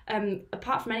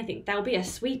apart from anything, there'll be a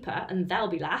sweeper and they'll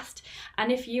be last.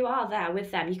 And if you are there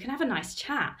with them, you can have a nice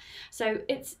chat. So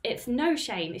it's no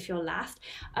shame if you're last.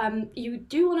 You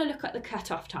do want to look at the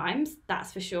cut-off times,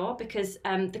 that's for sure, because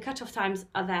the cut-off times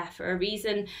are there for a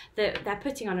reason. That they're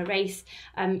putting on a race,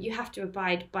 you have to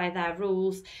abide by their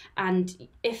rules, and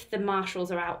if the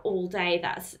marshals are out all day,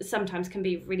 that's sometimes can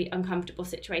be a really uncomfortable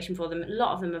situation for them. A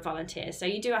lot of them are volunteers, so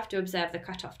you do have to observe the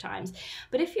cut-off times.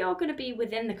 But if you're going to be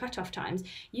within the cut-off times,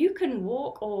 you can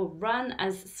walk or run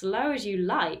as slow as you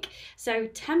like. So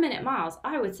 10-minute miles,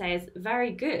 I would say, is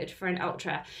very good for an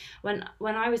ultra. When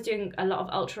I was doing a lot of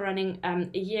ultra running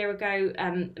a year ago,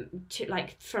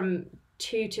 from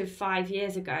 2 to 5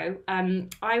 years ago,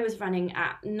 I was running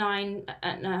at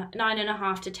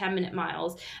 9.5 to 10-minute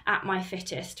miles at my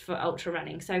fittest for ultra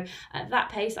running. So at that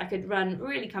pace, I could run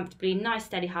really comfortably, nice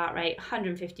steady heart rate,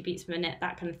 150 beats per minute,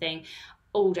 that kind of thing,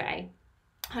 all day,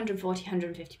 140,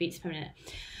 150 beats per minute.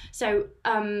 So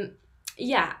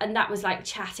yeah, and that was like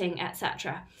chatting,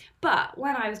 etc. But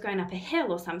when I was going up a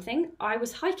hill or something, I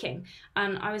was hiking,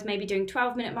 and I was maybe doing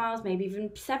 12-minute miles, maybe even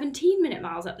 17-minute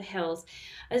miles up the hills.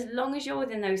 As long as you're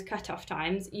within those cut-off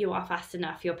times, you are fast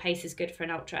enough. Your pace is good for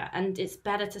an ultra, and it's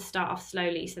better to start off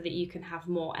slowly so that you can have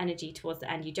more energy towards the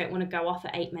end. You don't want to go off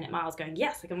at 8-minute miles going,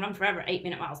 yes, I can run forever at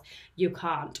 8-minute miles. You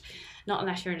can't, not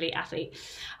unless you're an elite athlete.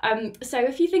 So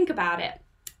if you think about it,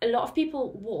 a lot of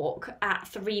people walk at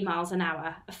 3 miles an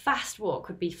hour. A fast walk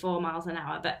would be 4 miles an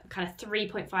hour, but kind of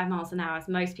 3.5 miles an hour is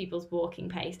most people's walking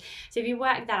pace. So if you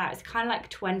work that out, it's kind of like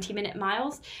 20-minute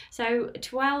miles. So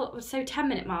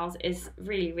 10-minute miles is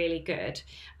really, really good.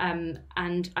 And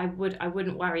I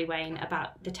wouldn't worry, Wayne,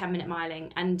 about the 10-minute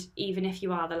miling. And even if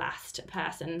you are the last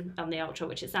person on the ultra,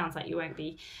 which it sounds like you won't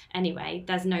be anyway,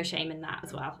 there's no shame in that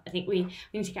as well. I think we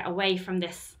need to get away from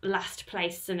this last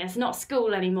place, and it's not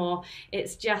school anymore.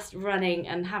 It's just running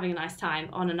and having a nice time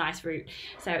on a nice route,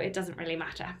 so it doesn't really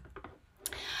matter.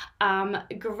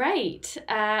 Great.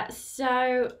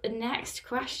 So next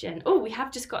question. Oh, we have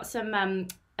just got some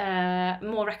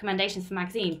more recommendations for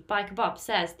magazine. Biker Bob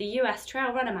says the US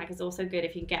Trail Runner mag is also good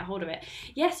if you can get a hold of it.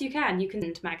 Yes, you can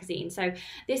magazine. So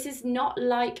this is not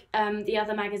like the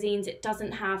other magazines. It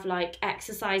doesn't have like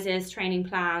exercises, training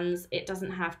plans, it doesn't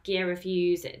have gear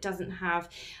reviews, it doesn't have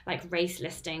like race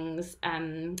listings,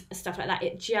 stuff like that.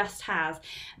 It just has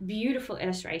beautiful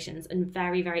illustrations and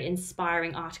very, very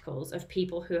inspiring articles of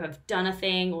people who have done a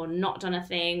thing or not done a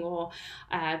thing, or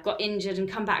got injured and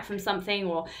come back from something,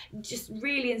 or just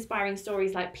really really inspiring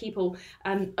stories, like people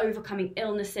overcoming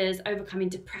illnesses, overcoming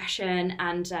depression,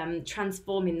 and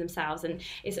transforming themselves. And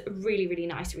it's a really, really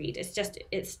nice read.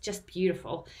 It's just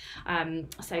beautiful.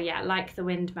 So yeah, Like the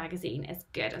Wind magazine is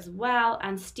good as well.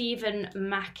 And Stephen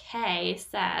Mackay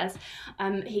says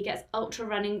he gets Ultra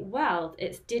Running World.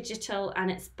 It's digital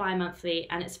and it's bi-monthly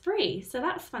and it's free. So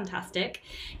that's fantastic.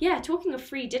 Yeah, talking of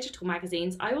free digital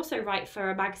magazines, I also write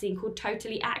for a magazine called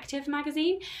Totally Active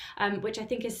magazine, which I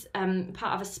think is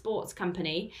part of a sports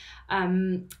company.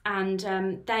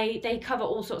 They cover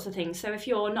all sorts of things. So if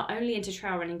you're not only into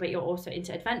trail running, but you're also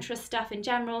into adventurous stuff in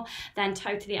general, then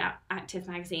Totally Active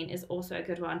magazine is also a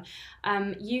good one.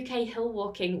 UK Hill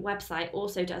Walking website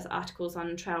also does articles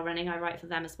on trail running. I write for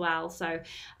them as well. So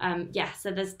yeah,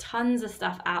 so there's tons of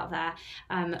stuff out there,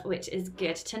 which is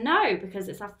good to know because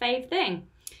it's our fave thing.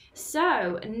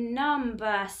 So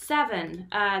number 7,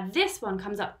 this one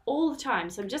comes up all the time,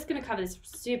 so I'm just going to cover this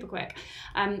super quick.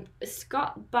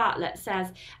 Schott Bartlett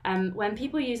says, when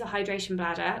people use a hydration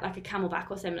bladder, like a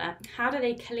Camelback or similar, how do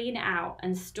they clean it out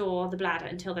and store the bladder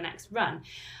until the next run?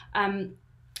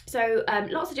 So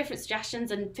lots of different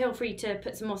suggestions, and feel free to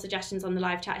put some more suggestions on the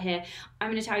live chat here. I'm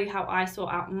going to tell you how I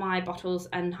sort out my bottles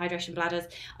and hydration bladders.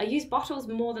 I use bottles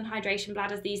more than hydration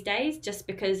bladders these days, just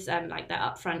because like they're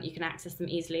up front, you can access them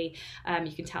easily.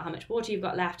 You can tell how much water you've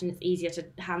got left, and it's easier to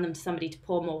hand them to somebody to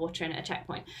pour more water in at a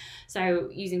checkpoint. So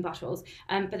using bottles,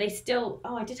 but they still,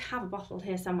 oh, I did have a bottle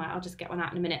here somewhere. I'll just get one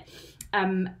out in a minute.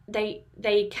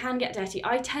 They can get dirty.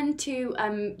 I tend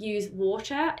to use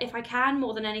water if I can,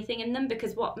 more than anything in them,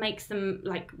 because what makes them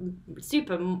like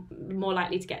super more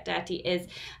likely to get dirty is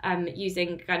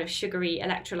using kind of sugary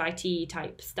electrolyte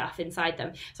type stuff inside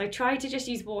them. So I try to just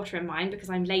use water in mine because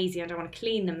I'm lazy. I don't want to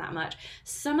clean them that much.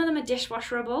 Some of them are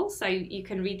dishwasherable, so you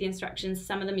can read the instructions.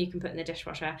 Some of them you can put in the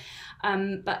dishwasher,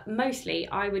 but mostly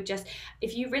I would just,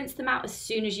 if you rinse them out as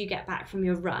soon as you get back from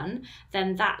your run,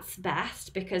 then that's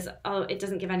best, because it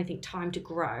doesn't give anything time to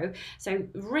grow. So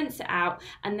rinse it out,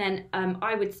 and then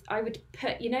I would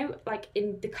put, you know, like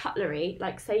in the cutlery,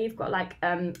 like say you've got like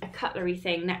a cutlery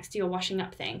thing next to your washing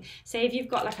up thing. Say if you've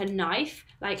got like a knife,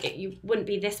 like you wouldn't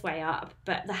be this way up,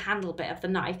 but the handle bit of the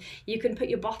knife, you can put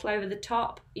your bottle over the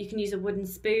top. You can use a wooden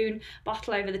spoon,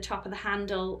 bottle over the top of the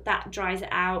handle, that dries it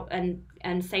out, and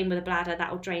same with a bladder,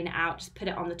 that will drain it out. Just put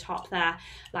it on the top there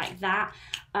like that.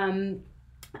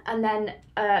 And then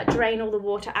drain all the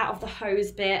water out of the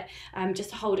hose bit,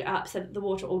 just to hold it up so that the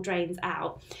water all drains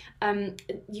out.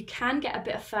 You can get a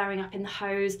bit of furring up in the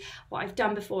hose. What I've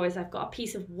done before is I've got a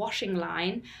piece of washing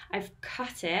line, I've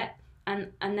cut it,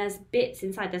 and there's bits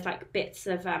inside, there's like bits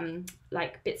of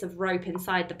rope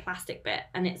inside the plastic bit,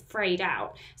 and it's frayed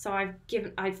out. So I've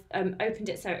opened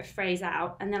it so it frays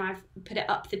out, and then I've put it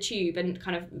up the tube and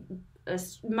kind of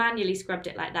manually scrubbed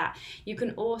it like that. You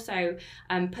can also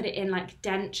put it in like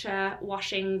denture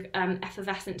washing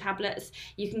effervescent tablets.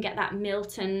 You can get that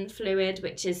Milton fluid,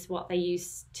 which is what they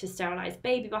use to sterilize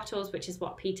baby bottles, which is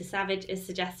what Peter Savage is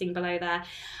suggesting below there.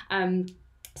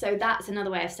 So that's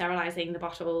another way of sterilizing the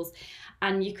bottles.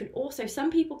 And you can also, some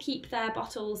people keep their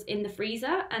bottles in the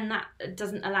freezer, and that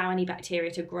doesn't allow any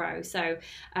bacteria to grow. So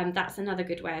that's another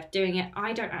good way of doing it.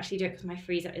 I don't actually do it because my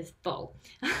freezer is full.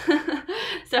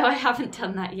 So I haven't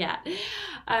done that yet.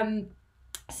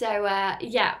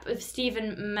 Yeah,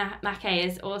 Stephen Mackay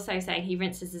is also saying he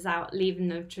rinses his out, leaving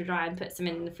them to dry, and puts them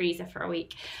in the freezer for a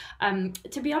week.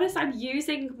 To be honest, I'm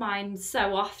using mine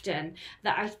so often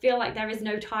that I feel like there is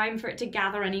no time for it to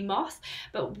gather any moss.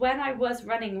 But when I was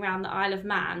running around the Isle of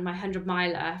Man, my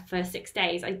 100-miler for 6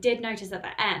 days, I did notice at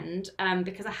the end,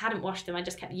 because I hadn't washed them, I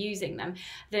just kept using them,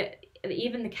 that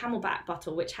even the Camelback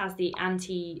bottle, which has the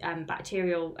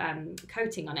anti-bacterial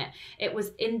coating on it, it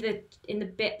was in the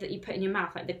bit that you put in your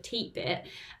mouth, like the teat bit,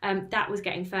 that was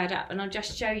getting furred up. And I'll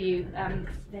just show you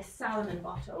this salmon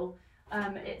bottle.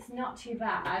 It's not too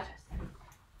bad.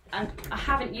 And I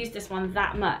haven't used this one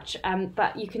that much,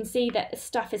 but you can see that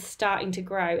stuff is starting to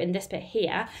grow in this bit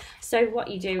here. So what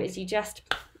you do is you just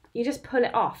pull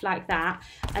it off like that,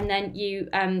 and then you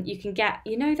can get,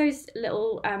 you know, those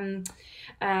little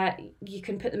you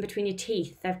can put them between your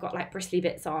teeth. They've got like bristly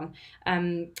bits on.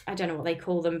 I don't know what they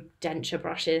call them, denture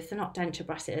brushes. They're not denture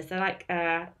brushes. They're like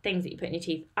things that you put in your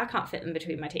teeth. I can't fit them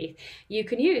between my teeth. You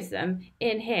can use them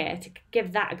in here to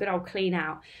give that a good old clean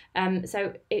out.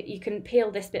 So you can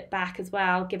peel this bit back as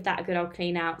well, give that a good old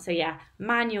clean out. So yeah,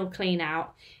 manual clean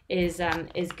out is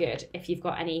good if you've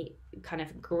got any kind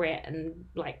of grit and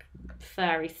like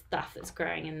furry stuff that's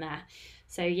growing in there.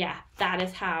 So yeah, that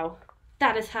is how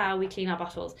we clean our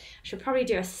bottles. I should probably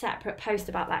do a separate post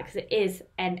about that because it is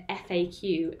an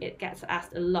FAQ. It gets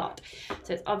asked a lot.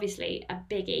 So it's obviously a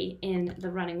biggie in the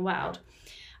running world.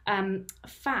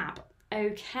 Fab.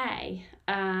 Okay.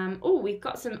 Oh, we've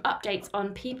got some updates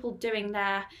on people doing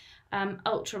their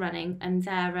ultra running and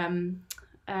their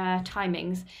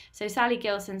timings. So Sally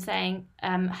Gilson saying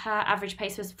her average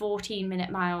pace was 14-minute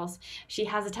miles. She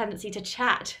has a tendency to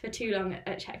chat for too long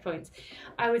at checkpoints.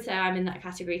 I would say I'm in that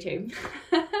category too.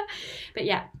 But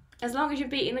yeah, as long as you're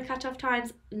beating the cut-off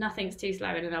times, nothing's too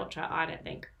slow in an ultra, I don't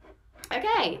think.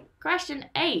 Okay, question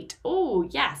 8. Oh,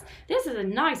 yes, this is a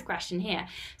nice question here.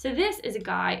 So this is a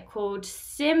guy called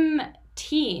Sim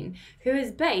who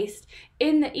is based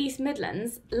in the East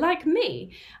Midlands, like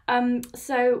me.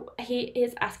 So he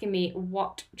is asking me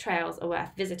what trails are worth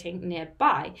visiting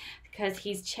nearby, because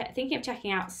he's thinking of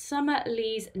checking out Summer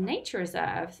Lees Nature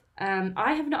Reserve.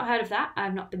 I have not heard of that.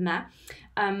 I've not been there.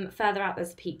 Further out,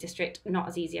 there's the Peak District, not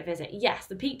as easy a visit. Yes,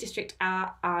 the Peak District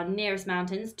are our nearest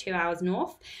mountains, 2 hours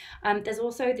north. There's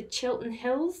also the Chiltern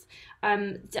Hills,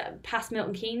 past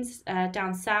Milton Keynes,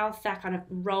 down south. They're kind of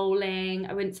rolling.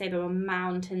 I wouldn't say there were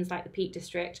mountains like the Peak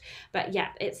District, but yeah,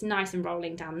 it's nice and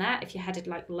rolling down there if you're headed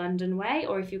like London way,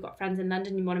 or if you've got friends in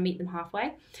London, you want to meet them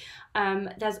halfway.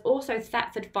 There's also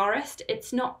Thetford Forest.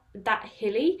 It's not that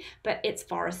hilly, but it's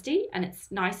foresty and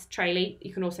it's nice, traily.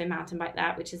 You can also mountain bike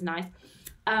there, which is nice.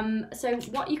 So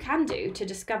what you can do to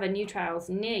discover new trails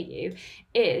near you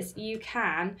is you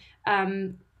can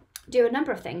do a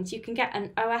number of things. You can get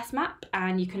an OS map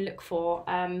and you can look for,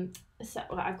 so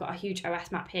I've got a huge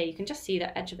OS map here. You can just see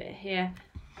the edge of it here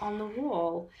on the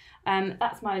wall.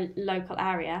 That's my local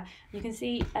area. You can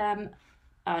see, oh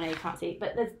no, you can't see,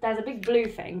 but there's a big blue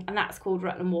thing, and that's called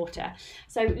Rutland Water.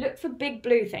 So look for big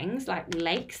blue things like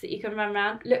lakes that you can run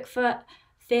around. Look for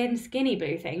thin, skinny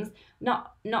blue things,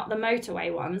 not the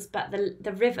motorway ones, but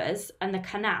the rivers and the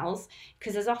canals,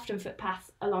 because there's often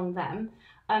footpaths along them.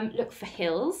 Look for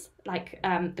hills, like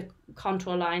the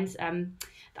contour lines.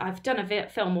 I've done a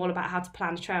film all about how to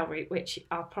plan a trail route, which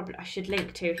I should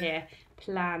link to here.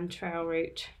 Plan trail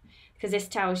route, because this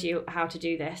tells you how to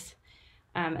do this,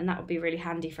 and that would be really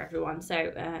handy for everyone.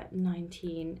 So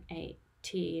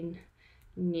 1918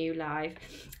 new live.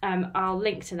 I'll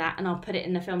link to that and I'll put it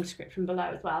in the film description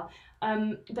below as well.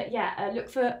 But yeah, look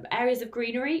for areas of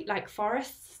greenery like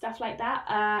forests, stuff like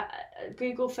that.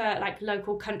 Google for like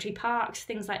local country parks,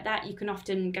 things like that. You can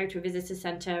often go to a visitor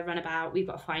centre, run about. We've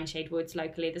got Fine Shade Woods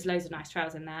locally. There's loads of nice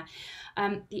trails in there.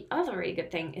 The other really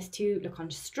good thing is to look on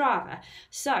Strava.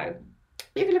 So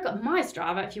you can look at my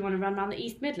Strava if you want to run around the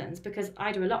East Midlands, because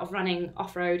I do a lot of running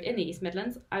off-road in the East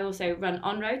Midlands. I also run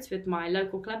on-roads with my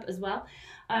local club as well.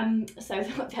 So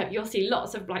you'll see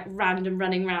lots of like random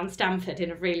running around Stamford in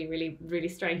a really, really, really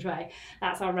strange way.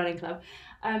 That's our running club.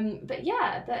 But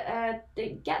yeah,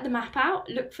 get the map out,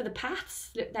 look for the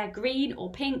paths. Look, they're green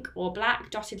or pink or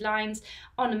black dotted lines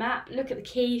on the map. Look at the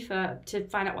key to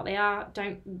find out what they are.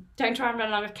 Don't try and run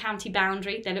along a county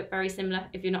boundary. They look very similar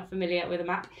if you're not familiar with a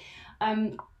map.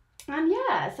 And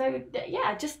yeah, so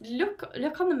yeah, just look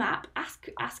on the map, ask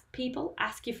people,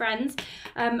 ask your friends,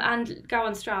 and go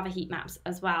on Strava heat maps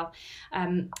as well.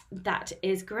 That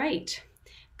is great.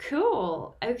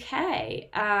 Cool. Okay.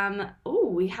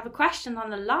 Oh, we have a question on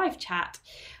the live chat,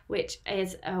 which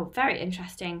is very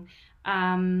interesting.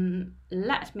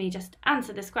 Let me just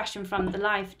answer this question from the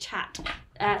live chat.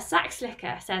 Sack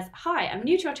Slicker says, "Hi, I'm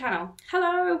new to your channel.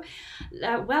 Hello,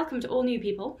 welcome to all new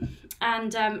people,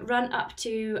 and run up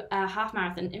to a half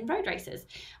marathon in road races.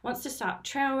 Wants to start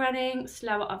trail running,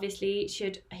 slower obviously.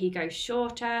 Should he go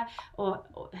shorter, or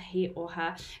he or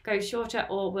her go shorter,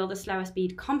 or will the slower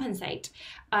speed compensate?"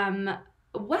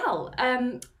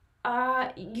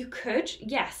 You could,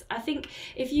 yes. I think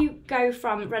if you go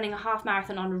from running a half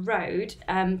marathon on a road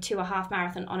to a half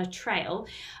marathon on a trail,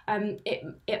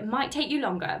 it might take you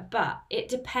longer, but it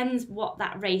depends what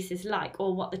that race is like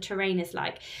or what the terrain is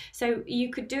like. So you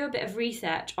could do a bit of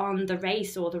research on the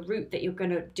race or the route that you're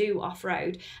going to do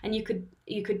off-road, and you could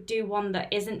do one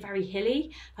that isn't very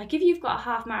hilly. Like if you've got a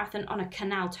half marathon on a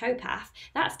canal towpath,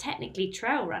 that's technically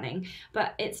trail running,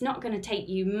 but it's not going to take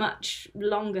you much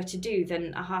longer to do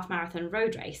than a half marathon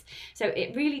road race. So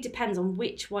it really depends on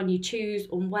which one you choose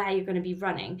and where you're going to be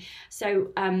running.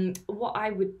 So what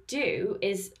I would do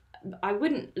is, I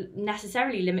wouldn't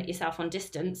necessarily limit yourself on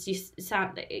distance.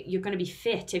 You're going to be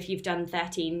fit if you've done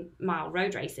 13-mile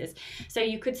road races. So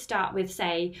you could start with,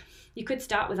 say, you could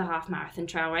start with a half marathon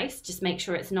trail race. Just make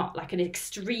sure it's not like an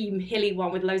extreme hilly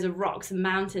one with loads of rocks and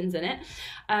mountains in it.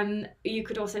 You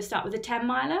could also start with a 10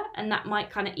 miler, and that might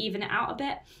kind of even it out a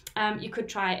bit. You could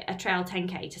try a trail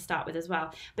 10k to start with as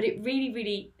well, but it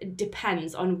really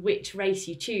depends on which race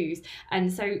you choose.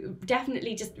 And so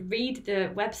definitely just read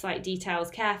the website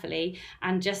details carefully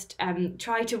and just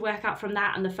try to work out from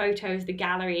that and the photos, the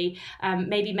gallery,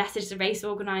 maybe message the race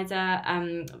organizer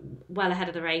well ahead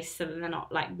of the race so that they're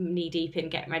not like knee deep in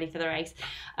getting ready for the race,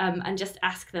 and just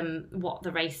ask them what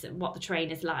the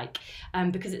terrain is like,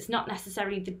 because it's not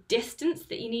necessarily the distance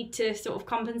that you need to sort of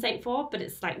compensate for, but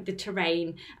it's like the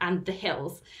terrain and the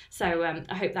hills. So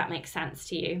I hope that makes sense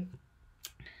to you.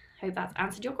 Hope that's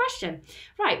answered your question.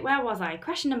 Right, where was I?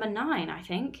 Question number 9, I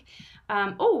think.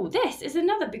 Oh, this is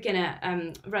another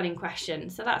beginner running question,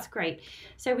 so that's great.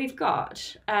 So we've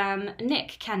got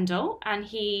Nick Kendall, and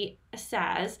he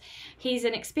says he's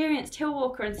an experienced hill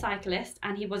walker and cyclist,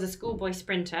 and he was a schoolboy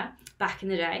sprinter back in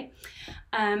the day.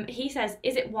 He says,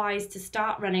 is it wise to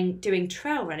start doing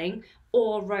trail running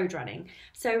or road running?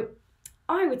 So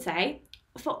I would say,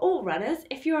 for all runners,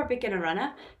 if you're a beginner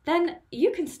runner, then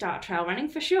you can start trail running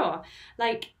for sure.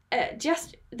 Like,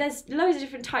 there's loads of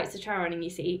different types of trail running you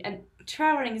see, and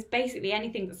trail running is basically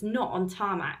anything that's not on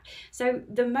tarmac. So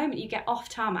the moment you get off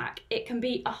tarmac, it can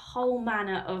be a whole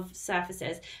manner of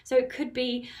surfaces. So it could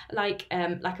be like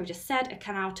I've just said, a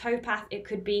canal towpath. It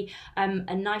could be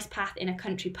a nice path in a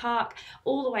country park,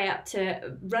 all the way up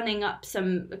to running up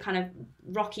some kind of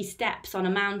rocky steps on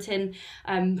a mountain.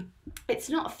 It's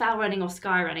not fell running or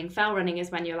sky running. Fell running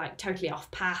is when you're like totally off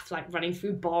path, like running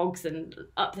through bogs and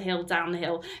up the hill, down the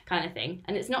hill kind of thing.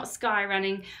 And it's not sky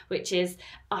running, which is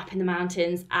up in the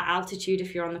mountains at altitude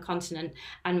if you're on the continent,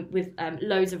 and with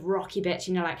loads of rocky bits,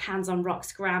 you know, like hands on rock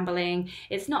scrambling.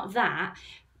 It's not that.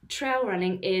 Trail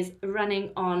running is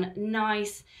running on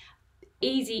nice,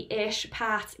 easy-ish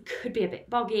paths. Could be a bit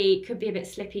boggy, could be a bit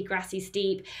slippy, grassy,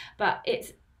 steep, but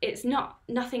it's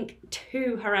nothing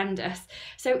too horrendous.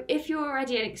 So if you're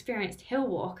already an experienced hill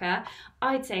walker,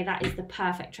 I'd say that is the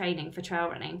perfect training for trail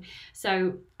running.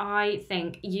 So I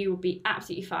think you will be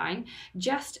absolutely fine.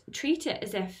 Just treat it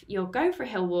as if you're going for a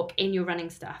hill walk in your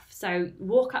running stuff. So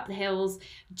walk up the hills,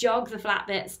 jog the flat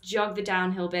bits, jog the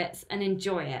downhill bits, and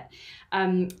enjoy it.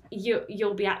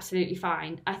 You'll be absolutely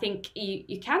fine. I think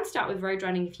you can start with road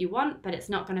running if you want, but it's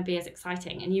not going to be as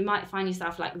exciting, and you might find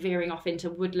yourself like veering off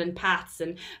into woodland paths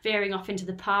and veering off into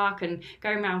the park and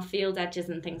going around field edges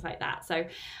and things like that. So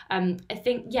I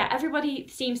think, yeah, everybody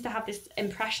seems to have this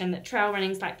impression that trail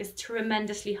running is like this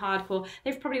tremendously hardcore.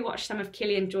 They've probably watched some of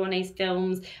Killian Jornet's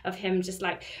films of him just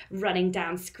like running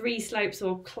down scree slopes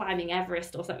or climbing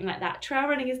Everest or something like that. Trail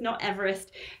running is not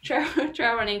Everest. Trail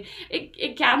running,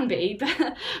 it can be, but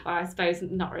well, I suppose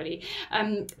not really.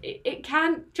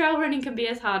 Trail running can be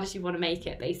as hard as you want to make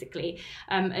it, basically.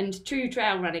 And true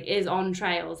trail running is on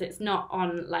trails. It's not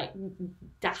on like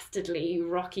dastardly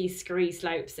rocky scree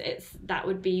slopes. That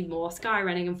would be more sky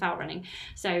running and fell running.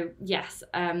 So yes,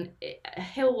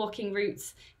 hill walking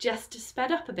routes just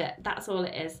sped up a bit. That's all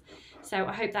it is. So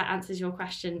I hope that answers your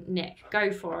question, Nick.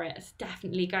 Go for it.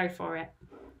 Definitely go for it.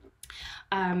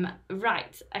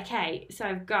 Right, okay, so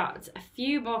I've got a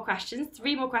few more questions,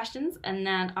 3 more questions, and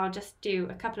then I'll just do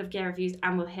a couple of gear reviews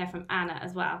and we'll hear from Anna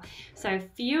as well. So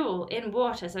fuel in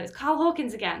water, so it's Carl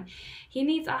Hawkins again. He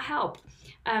needs our help.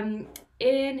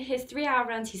 In his 3-hour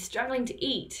runs, he's struggling to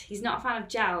eat. He's not a fan of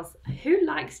gels. Who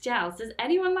likes gels? Does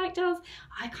anyone like gels?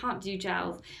 I can't do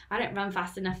gels. I don't run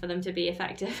fast enough for them to be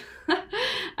effective.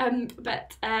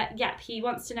 Yeah, he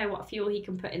wants to know what fuel he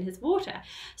can put in his water.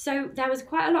 So there was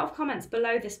quite a lot of comments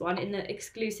below this one in the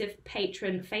exclusive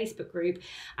patron Facebook group,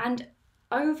 and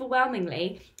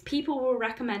overwhelmingly people were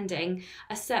recommending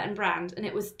a certain brand, and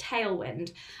it was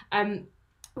Tailwind.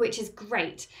 Which is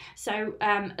great. So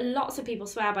lots of people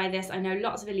swear by this. I know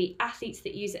lots of elite athletes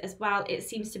that use it as well. It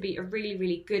seems to be a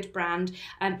really good brand.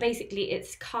 Basically,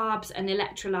 it's carbs and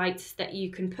electrolytes that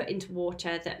you can put into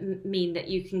water that mean that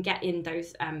you can get in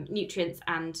those nutrients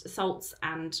and salts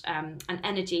and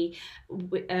energy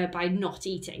by not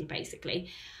eating,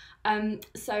 basically.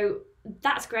 So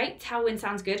that's great. Tailwind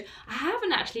sounds good. I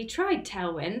haven't actually tried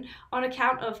Tailwind on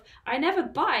account of I never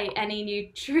buy any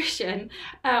nutrition.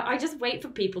 I just wait for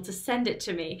people to send it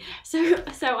to me. So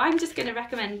I'm just going to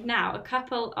recommend now a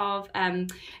couple of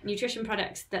nutrition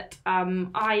products that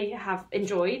I have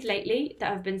enjoyed lately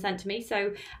that have been sent to me.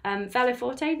 So Velo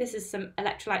Forte, this is some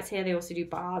electrolytes here. They also do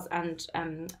bars and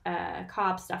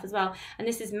carb stuff as well. And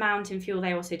this is Mountain Fuel.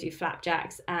 They also do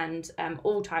flapjacks and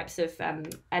all types of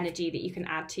energy that you can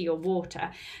add to your water water.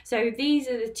 So these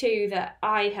are the two that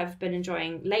I have been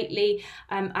enjoying lately,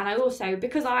 and I also,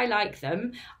 because I like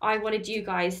them, I wanted you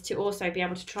guys to also be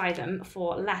able to try them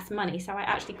for less money. So I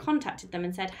actually contacted them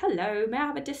and said, hello, may I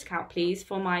have a discount please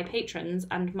for my patrons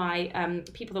and my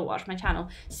people that watch my channel.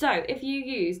 So if you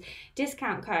use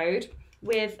discount code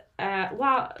with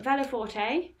Velo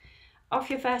Forte off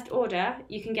your first order,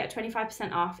 you can get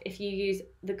 25% off if you use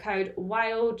the code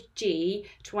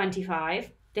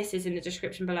WILDG25. This is in the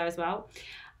description below as well.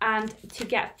 And to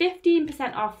get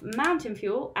 15% off mountain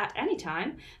fuel at any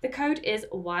time, the code is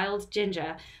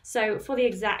WILDGINGER. So for the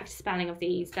exact spelling of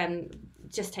these, then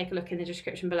just take a look in the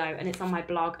description below, and it's on my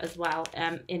blog as well,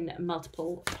 in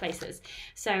multiple places.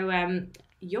 So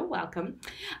you're welcome,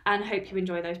 and hope you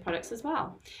enjoy those products as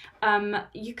well.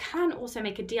 You can also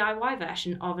make a DIY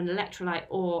version of an electrolyte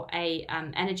or a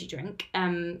energy drink.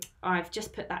 I've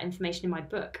just put that information in my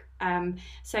book.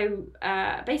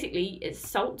 Basically it's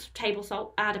salt, table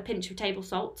salt. Add a pinch of table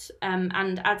salt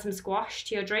and add some squash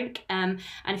to your drink. And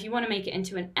if you want to make it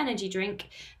into an energy drink,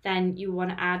 then you want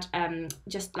to add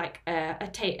just like a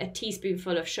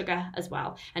teaspoonful of sugar as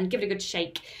well, and give it a good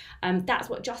shake. That's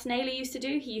what Joss Naylor used to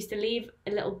do. He used to leave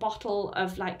a little bottle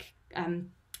of like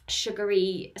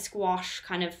sugary squash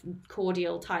kind of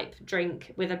cordial type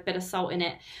drink with a bit of salt in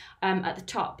it at the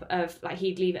top of, like,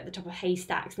 he'd leave it at the top of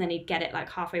haystacks, and then he'd get it like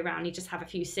halfway around. He'd just have a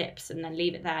few sips and then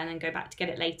leave it there and then go back to get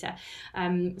it later.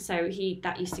 So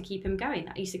that used to keep him going.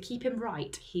 That used to keep him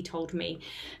right, he told me.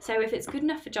 So if it's good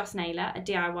enough for Joss Naylor, a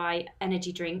DIY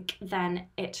energy drink, then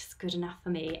it's good enough for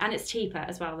me. And it's cheaper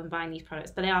as well than buying these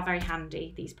products, but they are very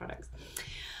handy, these products.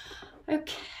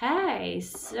 Okay,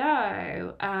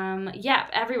 so yeah,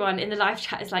 everyone in the live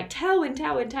chat is like, Tailwind.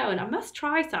 I must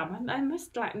try some. I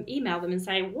must like email them and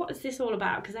say, what is this all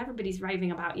about? Because everybody's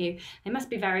raving about you. They must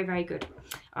be very, very good.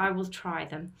 I will try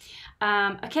them.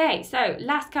 Okay, so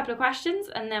last couple of questions,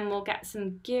 and then we'll get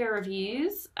some gear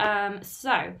reviews.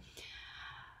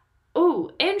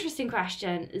 Interesting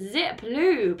question. Zip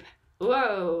lube.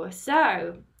 Whoa.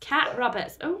 So Kat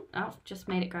Roberts. I've just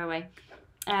made it go away.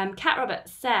 Kat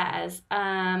Roberts says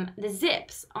the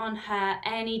zips on her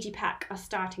NEG pack are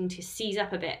starting to seize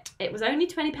up a bit. It was only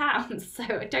 £20, so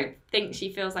I don't think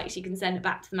she feels like she can send it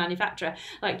back to the manufacturer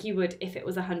like you would if it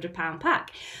was a £100 pack.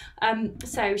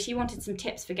 So she wanted some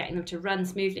tips for getting them to run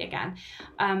smoothly again.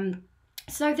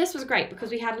 So this was great because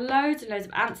we had loads and loads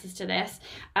of answers to this,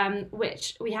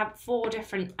 which we have 4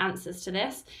 different answers to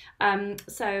this.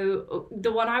 So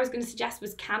the one I was going to suggest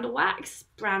was candle wax.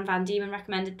 Bran Van Diemen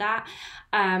recommended that,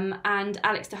 and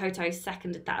Alex DeHoto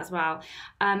seconded that as well.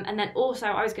 And then also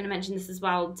I was going to mention this as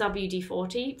well,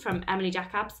 WD-40 from Emily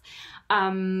Jacobs.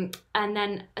 And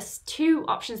then 2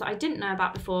 options that I didn't know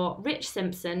about before. Rich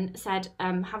Simpson said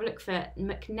have a look for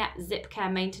McNett Zip Care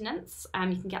Maintenance.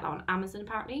 You can get that on Amazon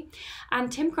apparently. And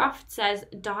Tim Croft says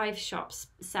dive shops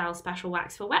sell special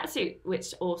wax for wetsuit,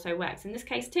 which also works in this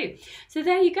case too. So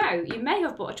there you go. You may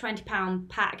have bought a £20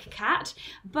 pack, Cat,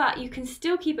 but you can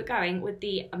still keep it going with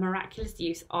the miraculous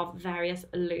use of various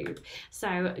lube.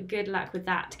 So good luck with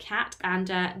that, Cat, and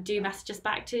do message us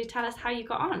back to tell us how you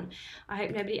got on. I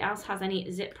hope nobody else has any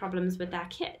zip problems with their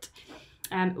kit.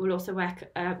 It will also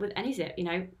work with any zip, you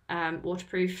know,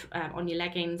 waterproof on your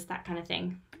leggings, that kind of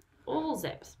thing. All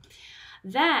zips.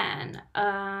 Then,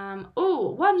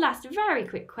 one last very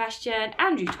quick question.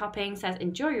 Andrew Topping says,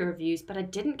 enjoy your reviews, but I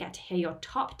didn't get to hear your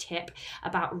top tip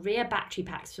about rear battery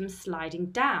packs from sliding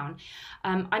down.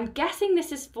 I'm guessing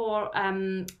this is for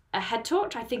a head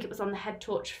torch. I think it was on the head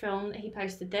torch film that he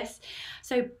posted this.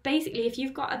 So basically, if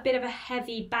you've got a bit of a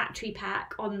heavy battery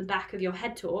pack on the back of your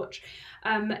head torch,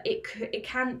 it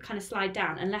can kind of slide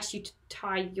down unless you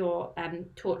tie your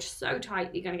torch so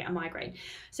tight you're going to get a migraine.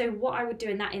 So what I would do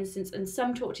in that instance, and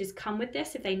some torches come with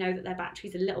this if they know that their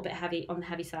battery's a little bit heavy on the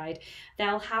heavy side,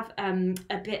 they'll have a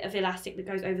bit of elastic that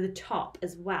goes over the top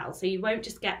as well. So you won't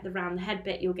just get the round the head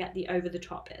bit, you'll get the over the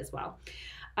top bit as well.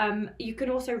 You can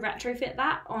also retrofit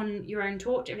that on your own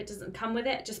torch if it doesn't come with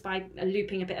it, just by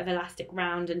looping a bit of elastic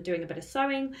round and doing a bit of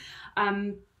sewing.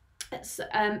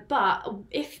 But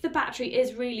if the battery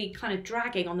is really kind of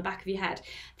dragging on the back of your head,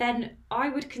 then I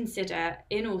would consider,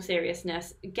 in all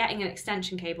seriousness, getting an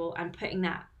extension cable and putting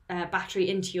that battery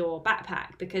into your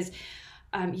backpack, because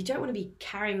you don't want to be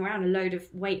carrying around a load of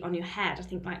weight on your head. I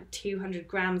think like 200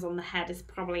 grams on the head is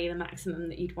probably the maximum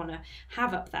that you'd want to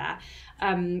have up there.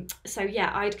 So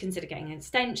yeah, I'd consider getting an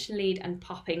extension lead and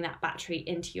popping that battery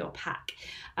into your pack.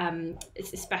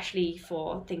 It's especially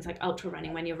for things like ultra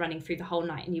running, when you're running through the whole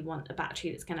night and you want a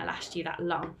battery that's going to last you that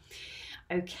long.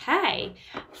 Okay,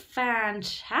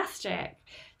 fantastic.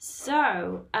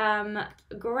 So,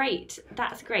 great,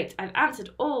 that's great. I've answered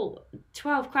all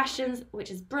 12 questions, which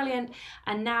is brilliant.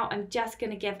 And now I'm just going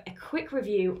to give a quick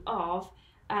review of,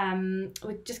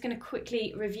 we're just going to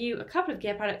quickly review a couple of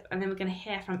gear products, and then we're going to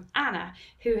hear from Anna,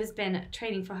 who has been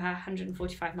training for her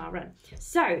 145-mile run.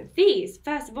 So these,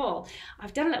 first of all,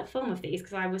 I've done a little film of these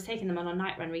because I was taking them on a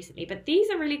night run recently, but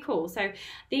these are really cool. So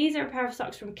these are a pair of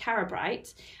socks from Carole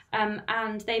Jackson,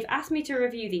 and they've asked me to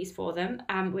review these for them,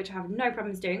 which I have no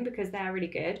problems doing because they're really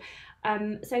good.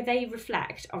 So they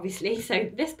reflect, obviously. So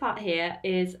this part here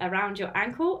is around your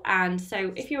ankle, and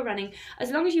so if you're running,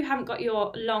 as long as you haven't got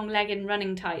your long legged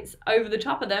running tights over the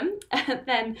top of them,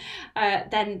 then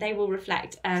they will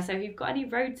reflect. So if you've got any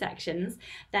road sections,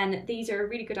 then these are a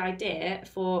really good idea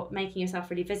for making yourself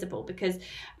really visible, because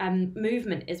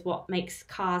movement is what makes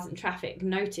cars and traffic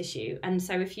notice you. And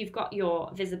so if you've got your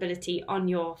visibility on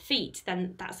your feet,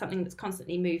 then that's something that's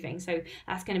constantly moving. So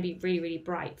that's going to be really, really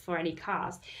bright for any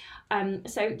cars.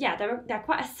 So yeah, they're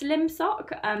quite a slim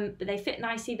sock, but they fit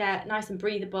nicely. They're nice and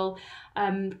breathable.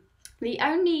 The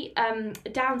only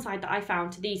downside that I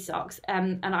found to these socks,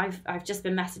 and I've just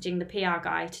been messaging the PR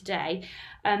guy today,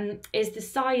 is the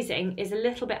sizing is a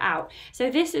little bit out.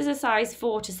 So this is a size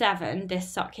 4 to 7,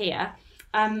 this sock here.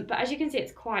 But as you can see,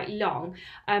 it's quite long.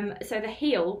 So the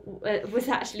heel was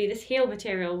actually, this heel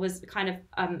material was kind of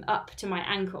up to my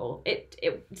ankle.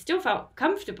 It still felt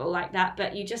comfortable like that,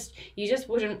 but you just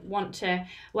wouldn't want to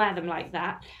wear them like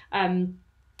that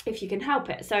if you can help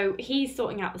it. So he's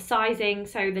sorting out the sizing.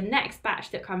 So the next batch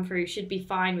that come through should be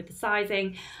fine with the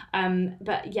sizing.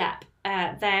 But yeah.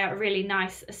 They're a really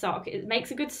nice sock. It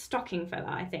makes a good stocking filler,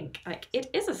 I think. Like,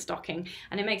 it is a stocking,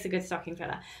 and it makes a good stocking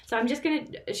filler. So I'm just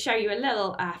going to show you a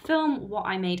little film, what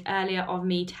I made earlier of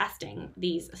me testing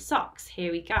these socks.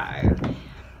 Here we go.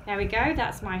 There we go,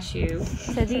 that's my shoe.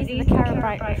 So these are the Carole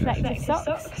Jackson reflective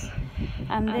socks,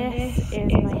 and this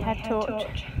is my head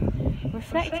torch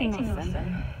reflecting off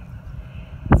them.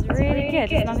 It's really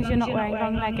good, as long as you're not wearing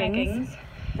long leggings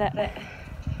that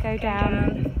go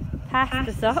down past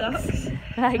the socks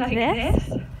like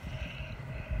this.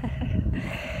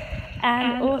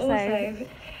 And also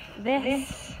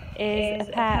this is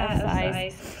a pair of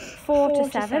size 4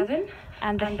 to 7,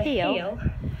 and the heel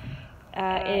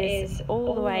is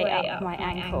all the way up my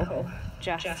ankle,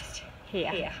 just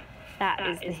here. That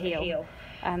is the heel.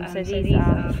 So these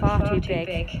are far too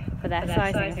big for their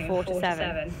sizing of 4 to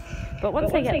 7. But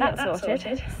once they get that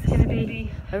sorted, it's going to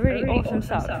be a really awesome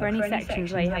sock for any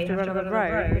sections where you have to run on the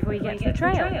road before you get to the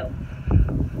trail.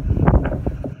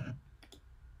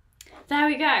 There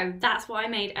we go, that's what I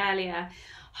made earlier.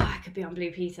 Oh, I could be on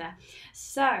Blue Peter.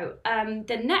 So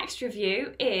the next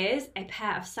review is a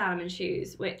pair of Salomon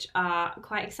shoes, which are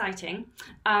quite exciting.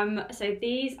 So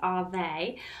these are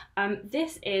they.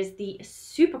 This is the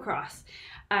Supercross.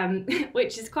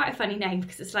 Which is quite a funny name,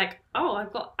 because it's like, oh,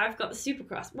 I've got the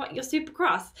Supercross. What, your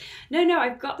Supercross? No,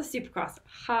 I've got the Supercross.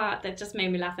 Ha, that just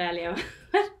made me laugh earlier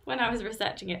when I was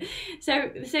researching it.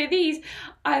 So these,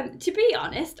 to be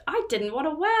honest, I didn't want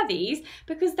to wear these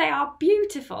because they are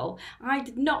beautiful. I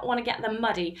did not want to get them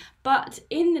muddy, but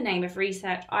in the name of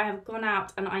research, I have gone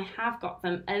out and I have got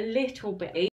them a little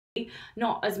bit,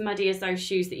 not as muddy as those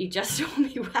shoes that you just saw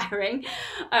me wearing.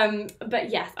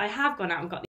 But yes, I have gone out and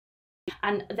got these.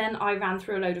 And then I ran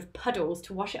through a load of puddles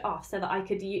to wash it off so that I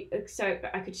could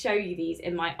show you these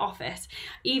in my office.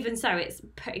 Even so, it's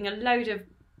putting a load of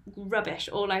rubbish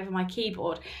all over my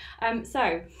keyboard. I'm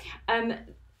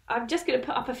just going to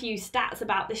put up a few stats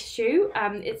about this shoe.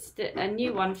 It's a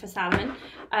new one for Salomon.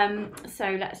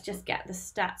 So let's just get the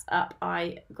stats up.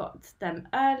 I got them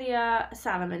earlier.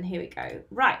 Salomon, here we go.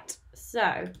 Right,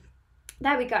 so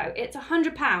there we go. It's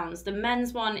 £100. The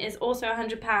men's one is also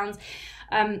 £100.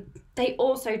 They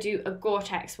also do a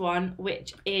Gore-Tex one,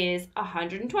 which is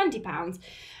 £120.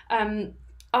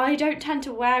 I don't tend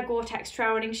to wear Gore-Tex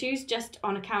trail running shoes just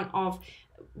on account of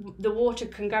the water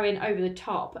can go in over the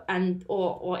top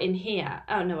or in here.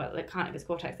 Oh no, well, it can't if it's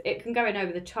Gore-Tex. It can go in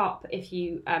over the top if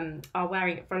you are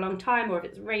wearing it for a long time, or if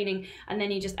it's raining, and then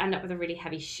you just end up with a really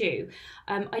heavy shoe.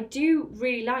 I do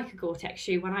really like a Gore-Tex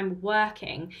shoe when I'm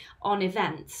working on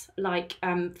events, like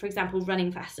for example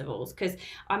running festivals, because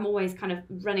I'm always kind of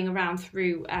running around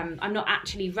through, I'm not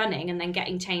actually running and then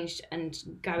getting changed and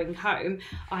going home.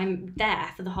 I'm there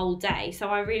for the whole day, so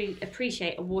I really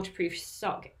appreciate a waterproof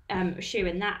sock shoe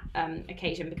in that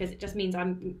occasion, because it just means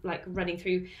I'm like running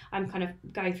through, I'm kind of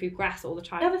going through grass all the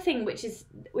time. The other thing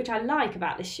which I like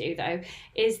about this shoe though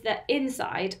is that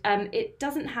inside it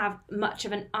doesn't have much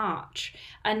of an arch,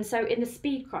 and so in the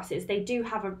speed crosses they do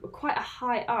have quite a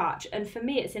high arch, and for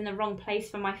me it's in the wrong place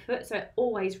for my foot, so it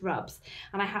always rubs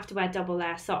and I have to wear double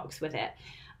layer socks with it.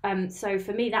 So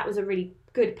for me, that was a really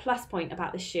good plus point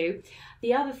about the shoe.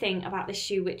 The other thing about this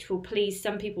shoe, which will please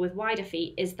some people with wider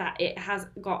feet, is that it has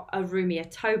got a roomier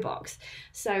toe box.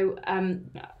 So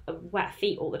wet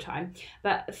feet all the time,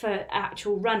 but for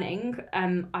actual running,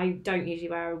 I don't usually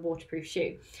wear a waterproof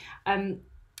shoe.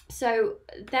 So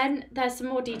then there's some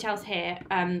more details here.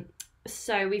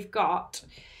 So we've got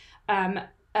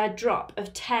a drop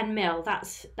of 10 mil,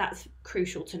 that's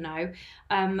crucial to know,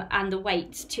 and the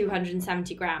weight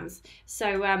 270 grams.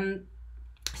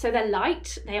 So they're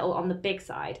light, they're all on the big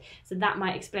side, so that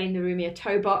might explain the roomier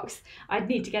toe box. I'd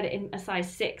need to get it in a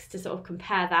size 6 to sort of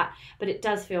compare that, but it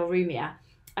does feel roomier.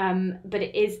 But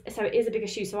it is a bigger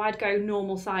shoe, so I'd go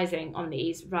normal sizing on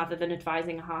these rather than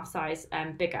advising a half size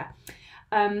bigger.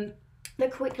 The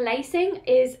quick lacing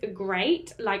is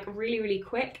great, like really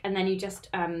quick, and then you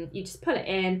just pull it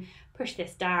in, push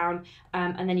this down,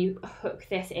 and then you hook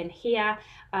this in here.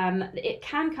 It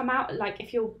can come out, like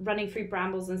if you're running through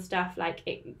brambles and stuff, like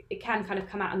it can kind of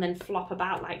come out and then flop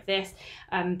about like this,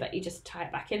 but you just tie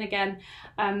it back in again.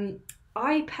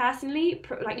 I personally,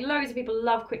 like loads of people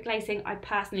love quick lacing, I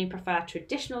personally prefer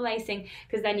traditional lacing,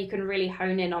 because then you can really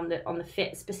hone in on the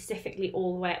fit specifically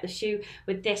all the way up the shoe.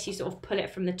 With this, you sort of pull it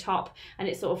from the top, and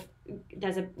it sort of,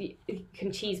 you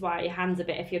can cheese wire your hands a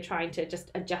bit if you're trying to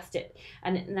just adjust it,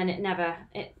 and then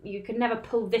you can never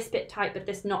pull this bit tight but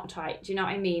this not tight. Do you know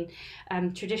what I mean?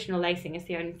 Traditional lacing is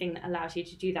the only thing that allows you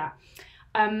to do that.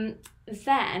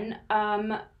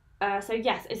 So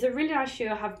yes, it's a really nice shoe.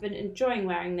 I have been enjoying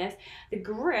wearing this. The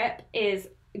grip is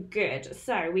good.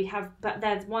 So but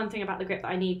there's one thing about the grip that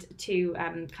I need to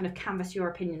kind of canvass your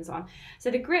opinions on. So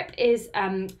the grip is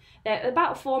they're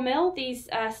about 4 mil, these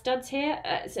studs here.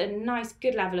 It's a nice,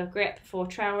 good level of grip for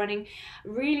trail running.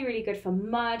 Really good for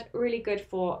mud, really good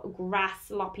for grass,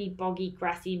 sloppy, boggy,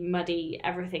 grassy, muddy,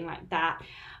 everything like that.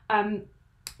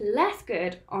 Less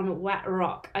good on wet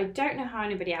rock. I don't know how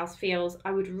anybody else feels.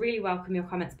 I would really welcome your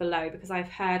comments below, because I've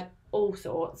heard all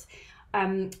sorts.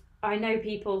 I know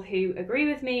people who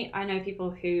agree with me, I know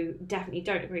people who definitely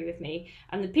don't agree with me,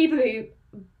 and the people who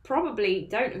probably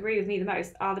don't agree with me the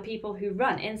most are the people who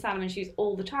run in Salomon shoes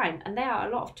all the time, and they are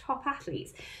a lot of top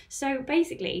athletes. So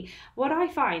basically what I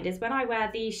find is when I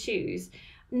wear these shoes,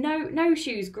 no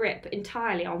shoes grip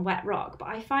entirely on wet rock, but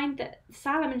I find that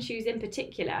Salomon shoes in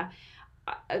particular,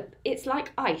 it's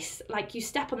like ice. Like you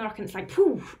step on the rock and it's like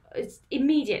poof, it's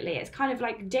immediately, it's kind of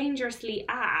like dangerously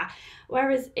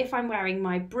whereas if I'm wearing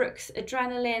my Brooks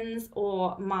Adrenalines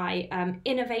or my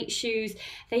Innovate shoes,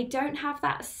 they don't have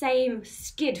that same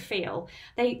skid feel.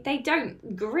 They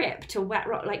don't grip to wet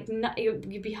rock. Like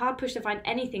you'd be hard pushed to find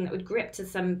anything that would grip to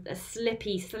some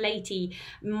slippy, slaty,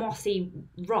 mossy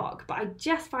rock, but I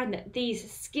just find that these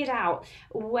skid out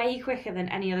way quicker than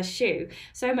any other shoe.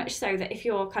 So much so that if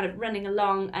you're kind of running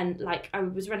along, and like I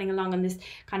was running along on this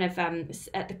kind of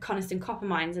at the Coniston copper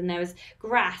mines, and there was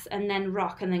grass and then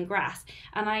rock and then grass,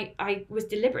 and I was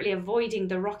deliberately avoiding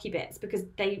the rocky bits because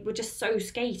they were just so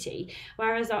skatey,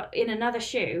 whereas in another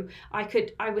shoe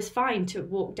I was fine to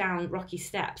walk down rocky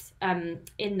steps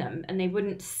in them, and they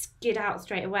wouldn't skid out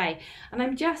straight away. And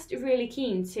I'm just really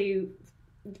keen to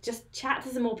just chat to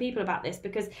some more people about this,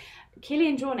 because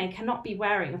Kilian Jornet cannot be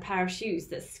wearing a pair of shoes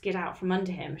that skid out from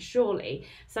under him, surely.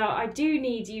 So I do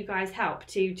need you guys' help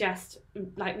to just,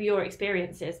 like, your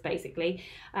experiences, basically.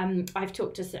 I've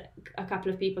talked to a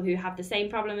couple of people who have the same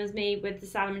problem as me with the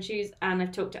Salomon shoes, and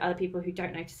I've talked to other people who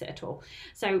don't notice it at all.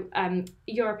 So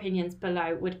your opinions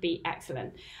below would be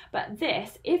excellent. But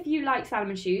this, if you like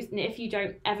Salomon shoes, and if you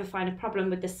don't ever find a problem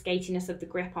with the skatiness of the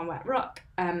grip on wet rock,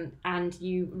 and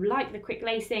you like the quick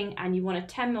lacing, and you want a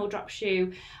 10mm drop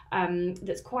shoe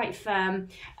that's quite firm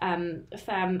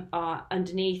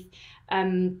underneath,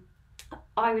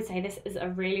 I would say this is a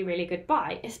really good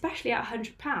buy, especially at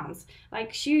 £100.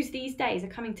 Like, shoes these days are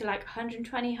coming to like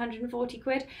 120, 140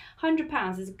 quid.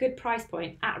 £100 is a good price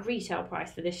point at retail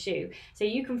price for this shoe. So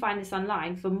you can find this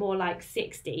online for more like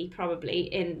 60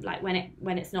 probably, in like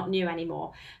when it's not new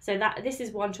anymore. So this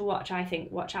is one to watch, I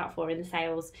think. Watch out for in the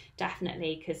sales,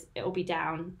 definitely, because it will be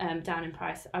down in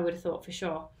price, I would have thought, for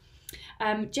sure.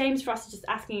 James Frost is just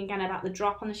asking again about the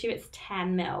drop on the shoe. It's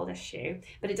 10mm, this shoe,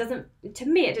 but it doesn't, to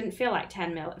me it didn't feel like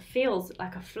 10mm. It feels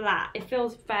like a flat, it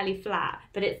feels fairly flat,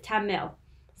 but it's 10mm,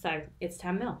 so it's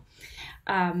 10mm.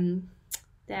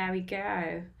 There we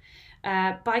go.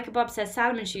 Biker Bob says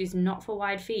Salomon shoes not for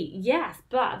wide feet. Yes,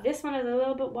 but this one is a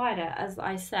little bit wider, as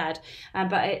I said,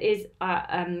 but it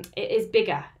is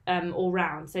bigger all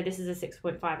round. So this is a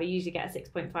 6.5. I usually get a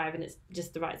 6.5 and it's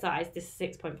just the right size. This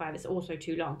is 6.5. It's also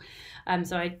too long,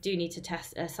 so I do need to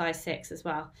test a size 6 as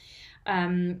well.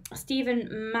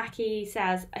 Stephen Mackey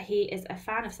says he is a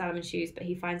fan of Salomon shoes, but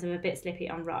he finds them a bit slippy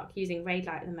on rock. Using Raid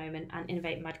Light at the moment and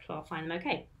Innovate Mud Claw, find them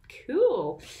okay.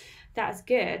 Cool. That's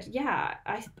good. Yeah,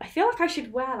 I feel like I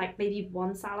should wear like maybe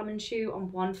one Salomon shoe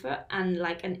on one foot and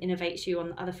like an Innovate shoe on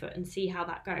the other foot and see how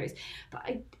that goes. But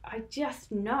I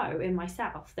just know in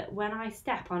myself that when I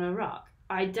step on a rock,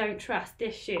 I don't trust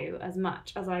this shoe as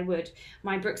much as I would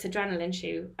my Brooks Adrenaline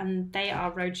shoe, and they are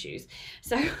road shoes.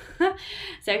 So,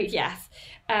 so yes,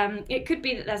 it could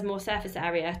be that there's more surface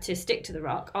area to stick to the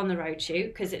rock on the road shoe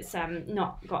because it's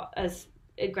not got as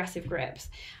aggressive grips.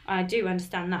 I do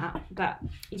understand that, but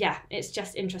yeah, it's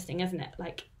just interesting, isn't it?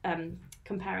 Like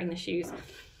comparing the shoes.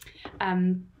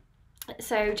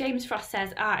 So James Frost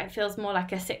says, it feels more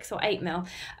like a 6 or 8 mil.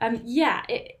 Yeah,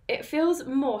 it feels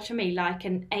more to me like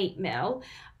an 8 mil.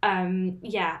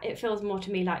 Yeah, it feels more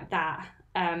to me like that.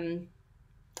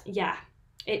 Yeah,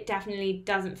 it definitely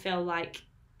doesn't feel like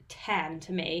 10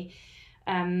 to me.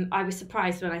 I was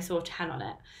surprised when I saw 10 on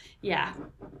it. Yeah.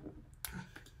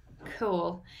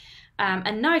 Cool.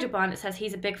 And Nigel Barnett says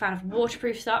he's a big fan of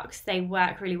waterproof socks. They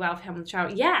work really well for him on the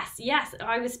trail. Yes.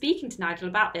 I was speaking to Nigel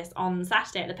about this on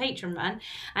Saturday at the Patron run,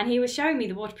 and he was showing me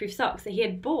the waterproof socks that he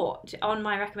had bought on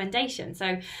my recommendation.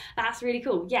 So that's really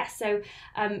cool. Yes. So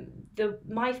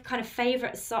my kind of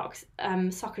favourite sock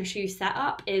and shoe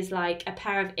setup is like a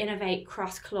pair of Innovate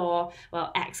Cross Claw,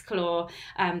 well, X Claw.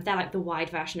 They're like the wide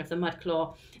version of the Mud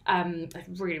Claw.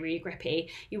 Really, really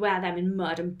grippy. You wear them in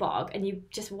mud and bog, and you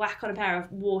just whack on a pair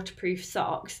of waterproof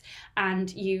socks, and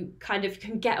you kind of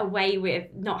can get away with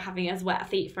not having as wet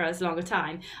feet for as long a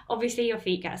time. Obviously your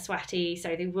feet get sweaty,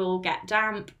 so they will get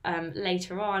damp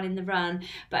later on in the run,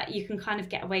 but you can kind of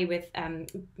get away with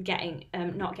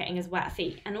not getting as wet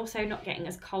feet, and also not getting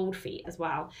as cold feet as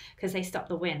well, because they stop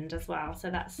the wind as well. So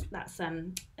that's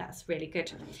really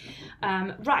good.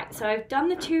 Right, so I've done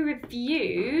the 2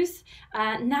 reviews.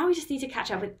 Now we just need to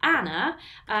catch up with Anna,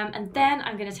 and then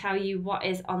I'm going to tell you what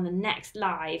is on the next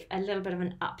live, a little bit of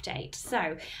an update.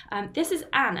 So this is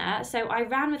Anna. So I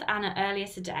ran with Anna earlier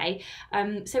today.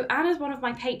 So Anna's one of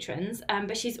my patrons,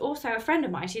 but she's also a friend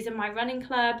of mine. She's in my running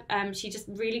club. She just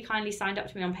really kindly signed up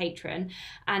to me on Patreon,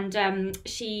 and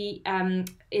she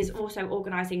is also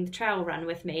organising the trail run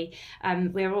with me.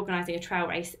 We're organising a trail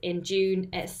race in June.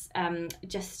 It's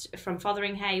just from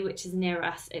Fotheringhay, which is near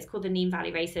us. It's called the Neem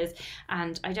Valley Races,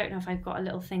 and I don't know if I've got a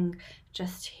little thing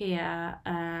just here.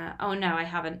 Oh no, I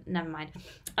haven't, never mind.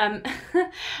 But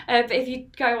if you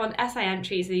go on SI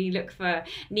entries and you look for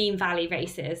Neem Valley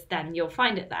Races, then you'll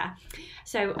find it there.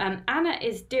 So Anna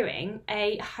is doing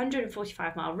a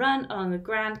 145 mile run along the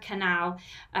Grand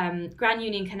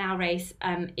Union Canal race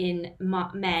in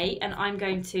May, and I'm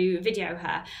going to video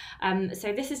her.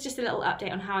 So this is just a little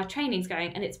update on how her training's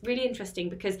going, and it's really interesting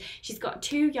because she's got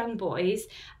 2 young boys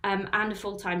and a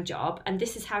full-time job, and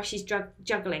this is how she's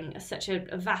juggling such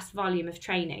a vast volume of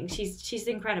training. She's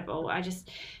incredible.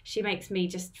 She makes me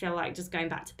just feel like just going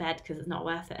back to bed because it's not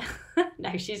worth it.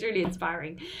 No, she's really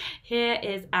inspiring. Here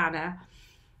is Anna.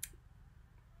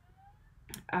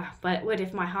 But it would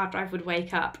if my hard drive would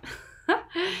wake up.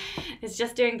 It's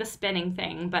just doing the spinning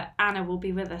thing, but Anna will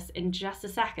be with us in just a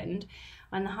second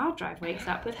when the hard drive wakes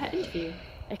up with her interview.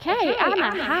 Okay,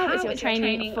 Anna, how is your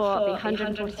training for the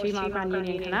 143 mile Grand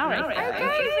Union Canal race? Okay,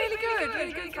 really good,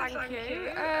 thank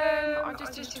you. I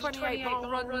just did a 28 mile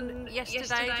run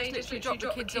yesterday, just literally dropped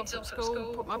the kids off at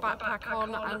school, put my backpack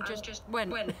on and just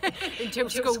went until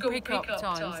school pick-up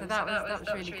time, so that was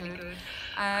really good.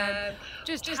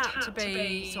 Just had to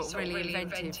be sort of really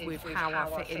inventive with how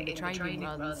I fit in the training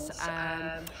runs.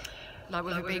 Like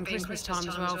with it being Christmas time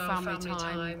as well, family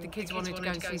time. The kids wanted to go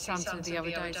and see Santa the other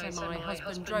day, so my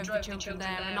husband drove the children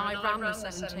there and I ran the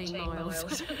 17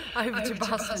 miles over to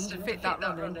Boston to fit that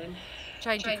run in.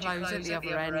 Changed your clothes at the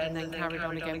other end and then carried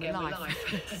on again with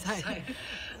life.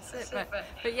 So that's it.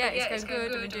 But yeah, it's going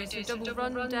good. I've been doing some double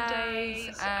run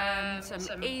days,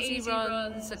 some easy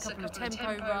runs, a couple of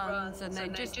tempo runs, and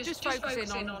then just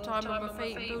focusing on time on my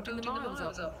feet and building the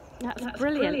miles up. That's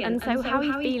brilliant. And so how are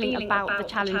you feeling about the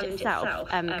challenge itself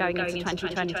going into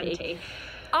 2020?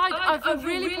 I feel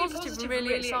really positive and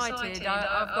really excited.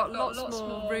 I've got lots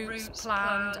more routes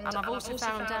planned, and I've also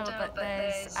found out that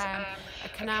there's a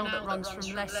canal that runs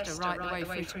from Leicester right the way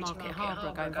through to Market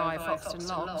Harbour, going via Foxton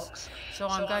Locks. So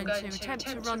I'm going to attempt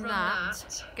to run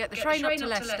that, get the train up to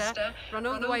Leicester, run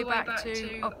all the way back to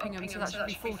Uppingham, so that should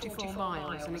be 44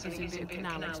 miles, and it gives you a bit of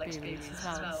canal experience as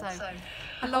well. So,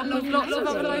 along with lots of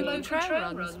other local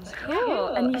trail runs. Cool.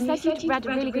 And you said you'd read a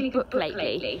really good book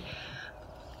lately.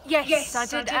 Yes, I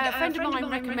did. A friend of mine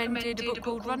recommended a book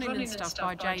called Running and Stuff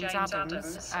by James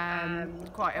Adams,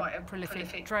 quite a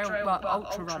prolific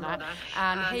ultra runner,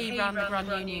 and he ran the Grand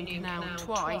Union Canal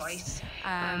twice,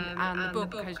 and the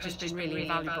book has just been really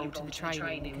invaluable to the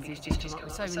training because he's just come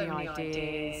up with so many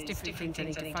ideas, different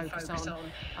things I need to focus on.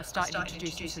 I've started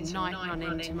introducing some night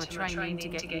running to my training to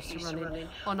get used to running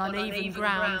on uneven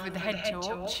ground with the head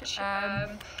torch.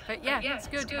 But yeah, it's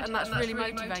good, and that's really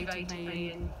motivated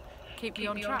me and keep me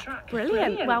on track.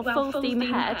 Brilliant. Well, full steam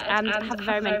ahead, and have a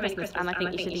very Merry Christmas, and I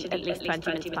think you should eat at least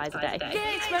 20 mince pies a day.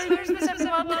 Yes, Merry Christmas,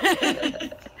 everyone.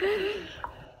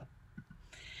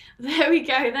 There we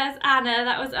go, there's Anna,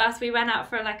 that was us. We went out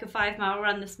for like a 5-mile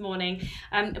run this morning.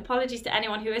 Apologies to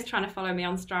anyone who is trying to follow me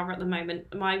on Strava at the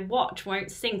moment. My watch won't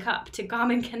sync up to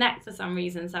Garmin Connect for some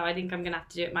reason, so I think I'm going to have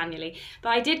to do it manually. But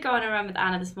I did go on a run with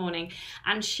Anna this morning,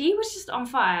 and she was just on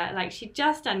fire. Like, she'd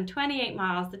just done 28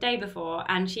 miles the day before,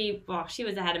 and she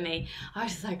was ahead of me. I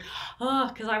was just like, oh,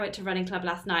 because I went to running club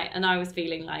last night, and I was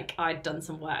feeling like I'd done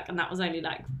some work, and that was only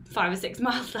like 5 or 6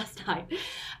 miles last night.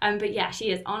 But yeah, she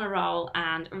is on a roll,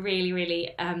 and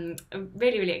really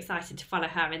excited to follow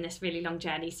her in this really long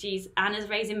journey. Anna's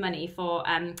raising money for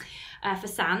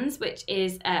SANS, which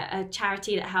is a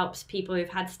charity that helps people who've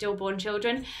had stillborn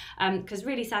children, because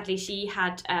really sadly she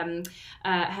had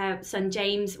her son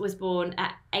James was born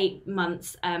at 8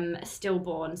 months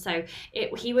stillborn, so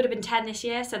he would have been 10 this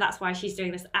year, so that's why she's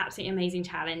doing this absolutely amazing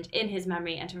challenge in his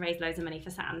memory and to raise loads of money for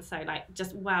SANS. So like,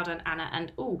 just well done, Anna.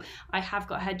 And I have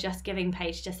got her Just Giving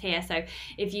page just here, so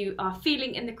if you are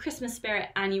feeling in the Christmas spirit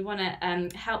and you want to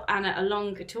help Anna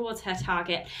along towards her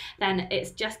target, then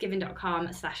it's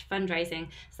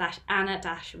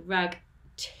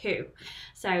justgiving.com/fundraising/Anna-rug2.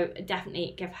 So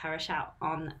definitely give her a shout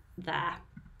on there.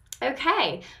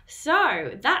 Okay,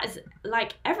 so that is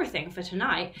like everything for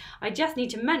tonight. I just need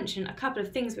to mention a couple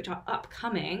of things which are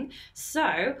upcoming.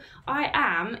 So I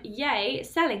am,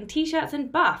 selling t-shirts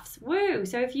and buffs. Woo!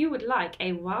 So if you would like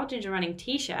a Wild Ginger Running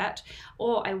t-shirt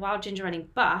or a Wild Ginger Running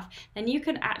buff, then you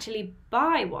can actually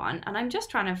buy one. And I'm just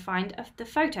trying to find the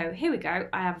photo. Here we go.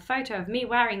 I have a photo of me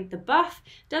wearing the buff.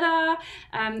 Ta-da!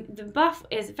 The buff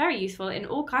is very useful in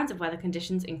all kinds of weather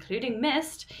conditions, including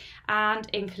mist and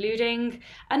including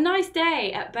a nice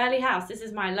day at Burley House. This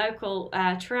is my local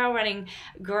trail running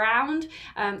ground,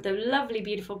 the lovely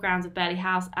beautiful grounds of Burley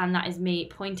House, and that is me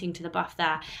pointing to the buff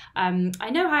there. I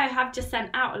know I have just sent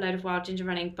out a load of Wild Ginger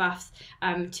Running buffs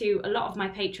to a lot of my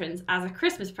patrons as a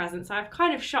Christmas present, so I've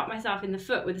kind of shot myself in the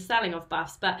foot with the selling of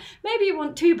buffs, but maybe you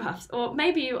want 2 buffs, or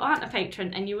maybe you aren't a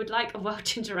patron and you would like a Wild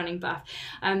Ginger Running buff.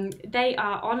 They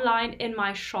are online in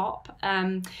my shop,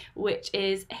 which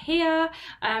is here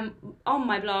on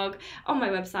my blog, on my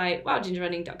website,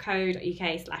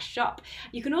 wildgingerrunning.co.uk/shop.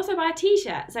 You can also buy a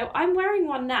t-shirt. So I'm wearing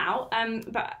one now,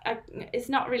 but it's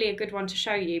not really a good one to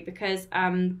show you because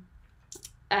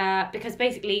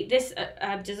basically this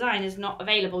design is not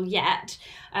available yet.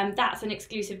 That's an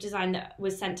exclusive design that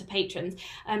was sent to patrons.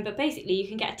 But basically you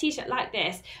can get a t-shirt like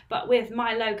this, but with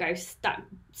my logo stuck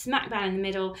smack bang in the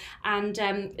middle, and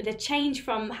the change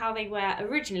from how they were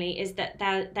originally is that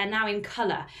they're now in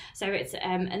colour. So it's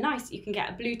a nice, you can get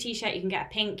a blue t-shirt, you can get a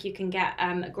pink, you can get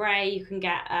a grey, you can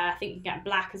get I think you can get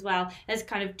black as well. There's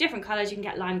kind of different colours. You can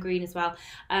get lime green as well,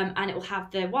 and it will have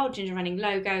the Wild Ginger Running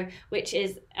logo, which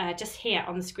is just here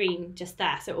on the screen, just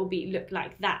there. So it will look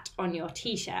like that on your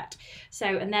t-shirt. So,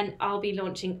 and then I'll be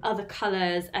launching other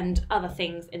colours and other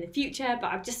things in the future,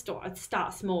 but I've just thought I'd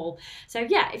start small. So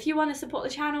yeah, if you want to support the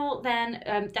channel, then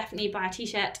definitely buy a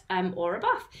t-shirt or a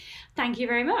buff. Thank you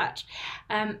very much.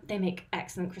 They make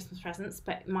excellent Christmas presents,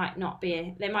 but they might not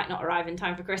arrive in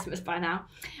time for Christmas by now.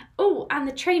 Oh, and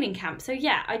the training camp. So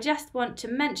yeah, I just want to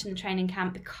mention the training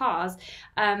camp because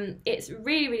it's a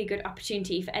really good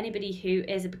opportunity for anybody who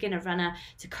is a beginner runner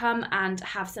to come and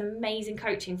have some amazing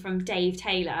coaching from Dave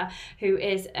Taylor, who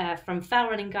is from Fell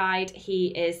Running Guide. He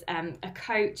is a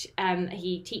coach.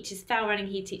 He teaches fell running,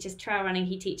 he teaches trail running,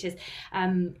 he teaches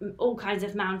all kinds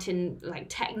of mountain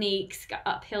techniques,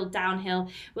 uphill, downhill.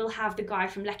 We'll have the guy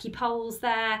from Lecky Poles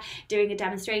there doing a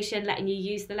demonstration, letting you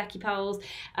use the Lecky Poles.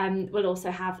 We'll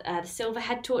also have the silver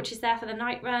head torches there for the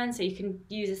night run, so you can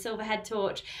use a silver head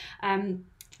torch.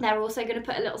 They're also going to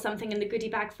put a little something in the goodie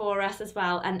bag for us as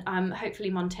well, and hopefully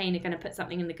Montaigne are going to put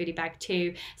something in the goodie bag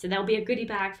too. So there'll be a goodie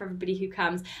bag for everybody who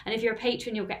comes, and if you're a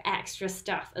patron, you'll get extra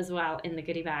stuff as well in the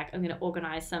goodie bag. I'm going to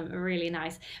organise some really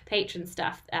nice patron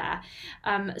stuff there.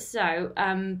 So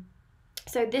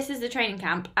this is the training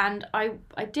camp, and I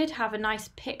did have a nice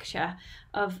picture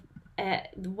of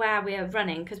where we are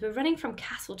running, because we're running from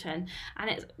Castleton, and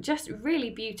it's just a really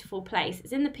beautiful place.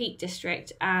 It's in the Peak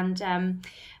District, and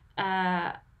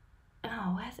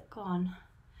oh, where's it gone?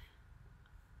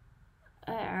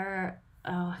 Oh,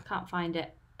 I can't find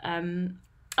it.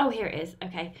 Oh, here it is.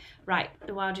 Okay, right,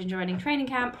 the Wild Ginger Running Training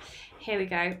Camp. Here we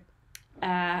go.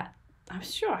 I'm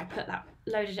sure I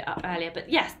loaded it up earlier, but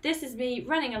yes, this is me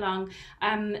running along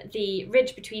the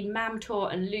ridge between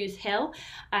Mamtor and Lewes Hill.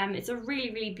 It's a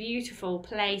really, really beautiful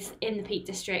place in the Peak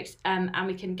District, and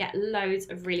we can get loads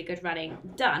of really good running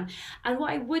done. And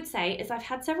what I would say is I've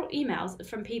had several emails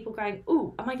from people going,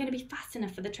 oh, am I going to be fast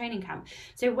enough for the training camp?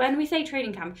 So when we say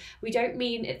training camp, we don't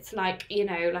mean it's like, you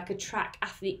know, like a track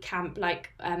athlete camp,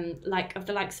 like of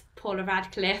the likes of Paula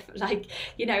Radcliffe, like,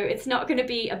 you know, it's not going to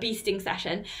be a beasting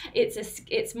session.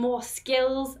 It's more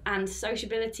skills and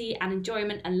sociability and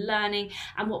enjoyment and learning,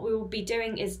 and what we will be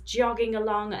doing is jogging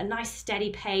along at a nice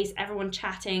steady pace, everyone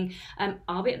chatting.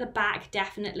 I'll be at the back,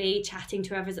 definitely chatting to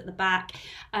whoever's at the back,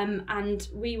 and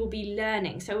we will be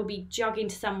learning. So we'll be jogging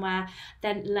to somewhere,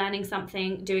 then learning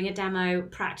something, doing a demo,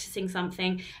 practicing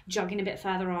something, jogging a bit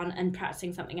further on and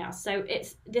practicing something else. So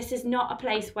this is not a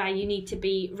place where you need to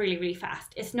be really, really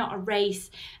fast. It's not a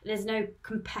race. There's no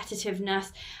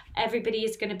competitiveness. Everybody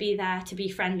is going to be there to be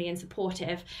friendly and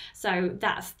supportive. So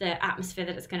that's the atmosphere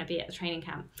that it's going to be at the training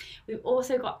camp. We've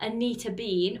also got Anita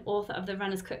Bean, author of the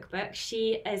Runner's Cookbook.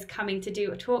 She is coming to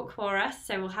do a talk for us.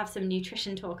 So we'll have some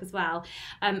nutrition talk as well.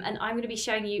 And I'm going to be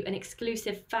showing you an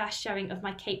exclusive first showing of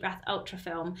my Cape Wrath Ultra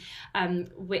film,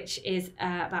 which is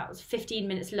about 15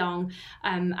 minutes long.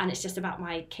 And it's just about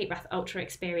my Cape Wrath Ultra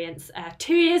experience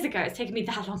 2 years ago. It's taken me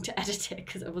that long to edit it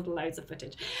because it was loads of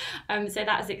footage. So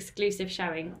that is exclusive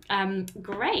showing.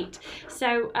 Great.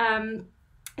 So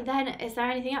then is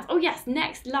there anything else? Oh yes,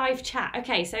 next live chat.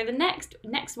 Okay, so the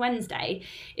next Wednesday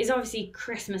is obviously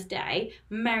Christmas Day.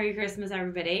 Merry Christmas,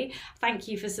 everybody. Thank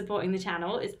you for supporting the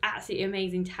channel. It's absolutely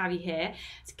amazing to have you here.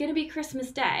 It's going to be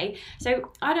Christmas Day,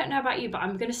 so I don't know about you, but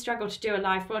I'm going to struggle to do a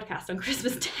live broadcast on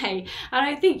Christmas Day, and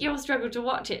I think you'll struggle to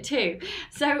watch it too.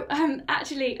 So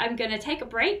actually I'm going to take a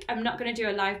break. I'm not going to do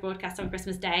a live broadcast on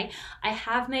Christmas Day. I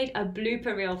have made a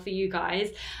blooper reel for you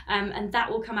guys, and that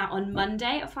will come out on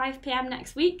Monday at 5 p.m.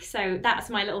 next week. So that's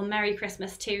my little Merry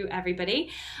Christmas to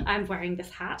everybody. I'm wearing this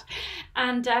hat.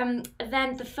 And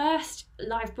then the first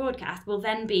live broadcast will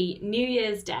then be New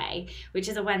Year's Day, which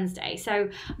is a Wednesday. So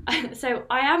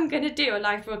I am going to do a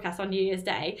live broadcast on New Year's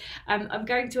Day. I'm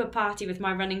going to a party with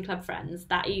my running club friends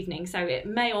that evening, so it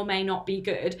may or may not be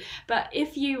good. But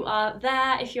if you are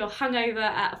there, if you're hungover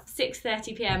at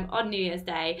 6:30 p.m. on New Year's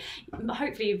Day,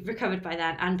 hopefully you've recovered by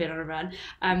then and been on a run,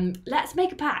 let's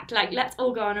make a pact. Like, let's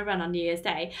all go on a run on New Year's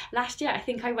Day. Last year I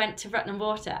think I went to Rutland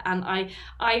Water, and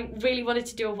I really wanted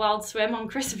to do a wild swim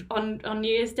on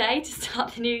New Year's Day to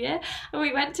start the new year, and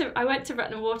I went to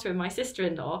Rutland Water with my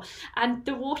sister-in-law, and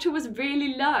the water was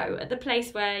really low at the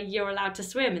place where you're allowed to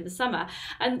swim in the summer,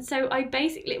 and so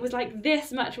it was like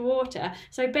this much water.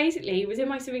 So basically, it was in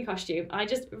my swimming costume. I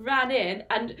just ran in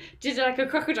and did like a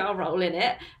crocodile roll in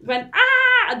it, went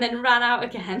ah, and then ran out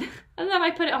again. And then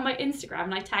I put it on my Instagram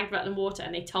and I tagged Rutland Water,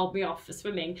 and they told me off for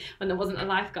swimming when there wasn't a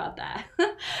lifeguard there.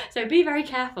 So be very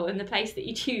careful in the place that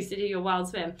you choose to do your wild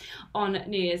swim on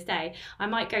New Year's Day. I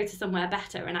might go to somewhere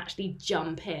better and actually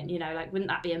jump in, you know, like, wouldn't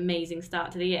that be an amazing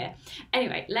start to the year?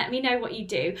 Anyway, let me know what you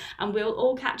do, and we'll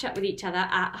all catch up with each other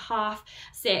at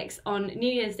 6:30 on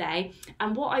New Year's Day.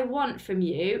 And what I want from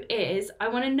you is, I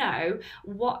want to know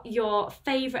what your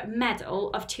favourite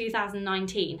medal of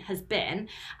 2019 has been,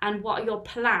 and what are your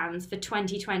plans for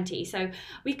 2020. So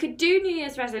we could do New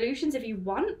Year's resolutions if you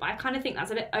want, but I kind of think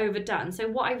that's a bit overdone. So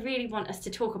what I really want us to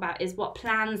talk about is what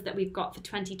plans that we've got for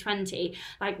 2020,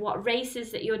 like what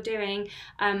races that you're doing,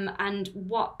 and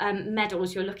what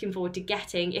medals you're looking forward to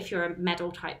getting. If you're a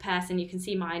medal type person, you can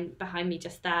see mine behind me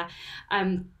just there.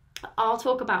 I'll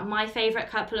talk about my favourite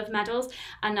couple of medals,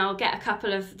 and I'll get a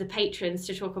couple of the patrons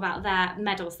to talk about their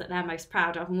medals that they're most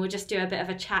proud of, and we'll just do a bit of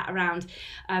a chat around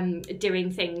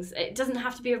doing things. It doesn't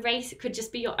have to be a race, it could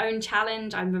just be your own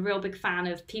challenge. I'm a real big fan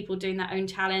of people doing their own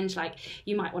challenge. Like,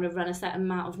 you might want to run a certain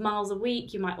amount of miles a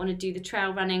week, you might want to do the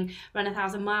trail running, run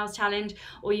 1,000 miles challenge,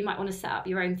 or you might want to set up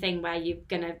your own thing where you're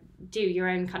going to do your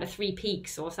own kind of 3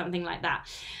 peaks or something like that.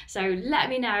 So let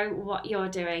me know what you're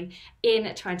doing in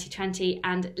 2020,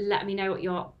 and let me know what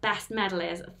your best medal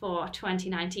is for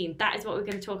 2019. That is what we're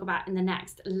going to talk about in the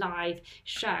next live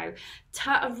show.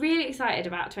 I'm really excited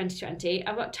about 2020.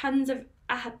 I've got tons of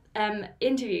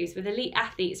interviews with elite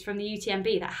athletes from the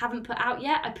UTMB that I haven't put out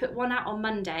yet. I put one out on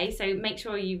Monday, so make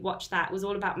sure you watch that. It was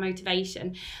all about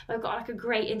motivation. I've got like a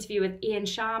great interview with Ian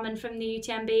Sharman from the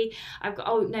UTMB. I've got,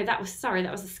 oh no, that was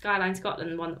the Skyline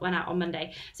Scotland one that went out on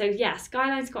Monday. So yeah,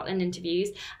 Skyline Scotland interviews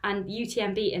and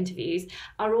UTMB interviews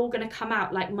are all going to come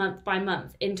out like month by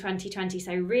month in 2020.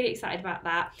 So really excited about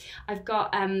that. I've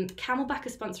got Camelback are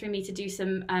sponsoring me to do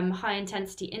some high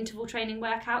intensity interval training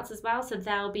workouts as well. So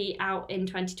they'll be out in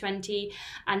 2020.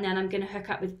 And then I'm going to hook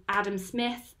up with Adam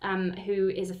Smith, who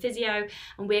is a physio,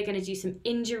 and we're going to do some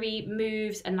injury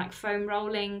moves and like foam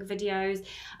rolling videos.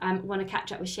 Want to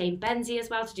catch up with Shane Benzie as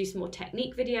well to do some more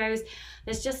technique videos.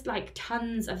 There's just like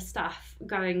tons of stuff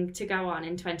going to go on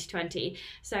in 2020.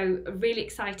 So really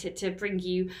excited to bring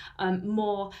you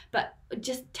more, but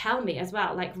just tell me as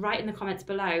well, like write in the comments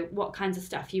below what kinds of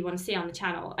stuff you want to see on the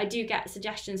channel. I do get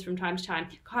suggestions from time to time.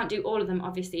 Can't do all of them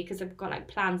obviously because I've got like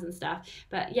plans and stuff,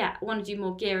 but yeah, I want to do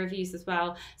more gear reviews as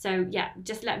well. So yeah,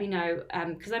 just let me know,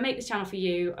 because I make this channel for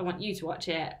you. I want you to watch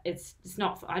it. It's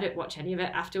not, I don't watch any of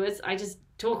it afterwards. I just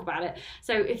talk about it.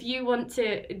 So if you want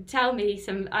to tell me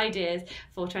some ideas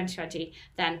for 2020,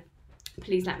 then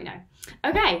please let me know.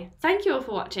 Okay, thank you all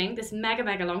for watching this mega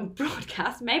long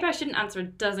broadcast. Maybe I shouldn't answer a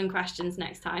dozen questions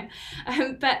next time,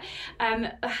 but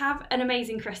have an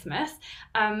amazing Christmas.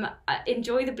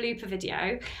 Enjoy the blooper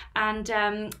video,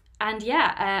 and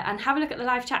yeah, and have a look at the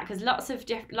live chat, because lots of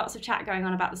chat going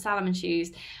on about the Salomon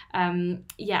shoes.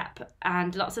 Yep,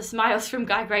 and lots of smiles from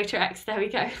Guy Greater-X. There we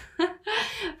go.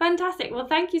 Fantastic. Well,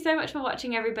 thank you so much for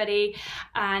watching, everybody,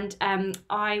 and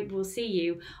I will see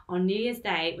you on New Year's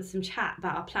Day with some chat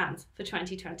about our plans for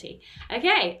 2020.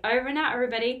 Okay, over and out,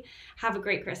 everybody. Have a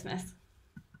great Christmas.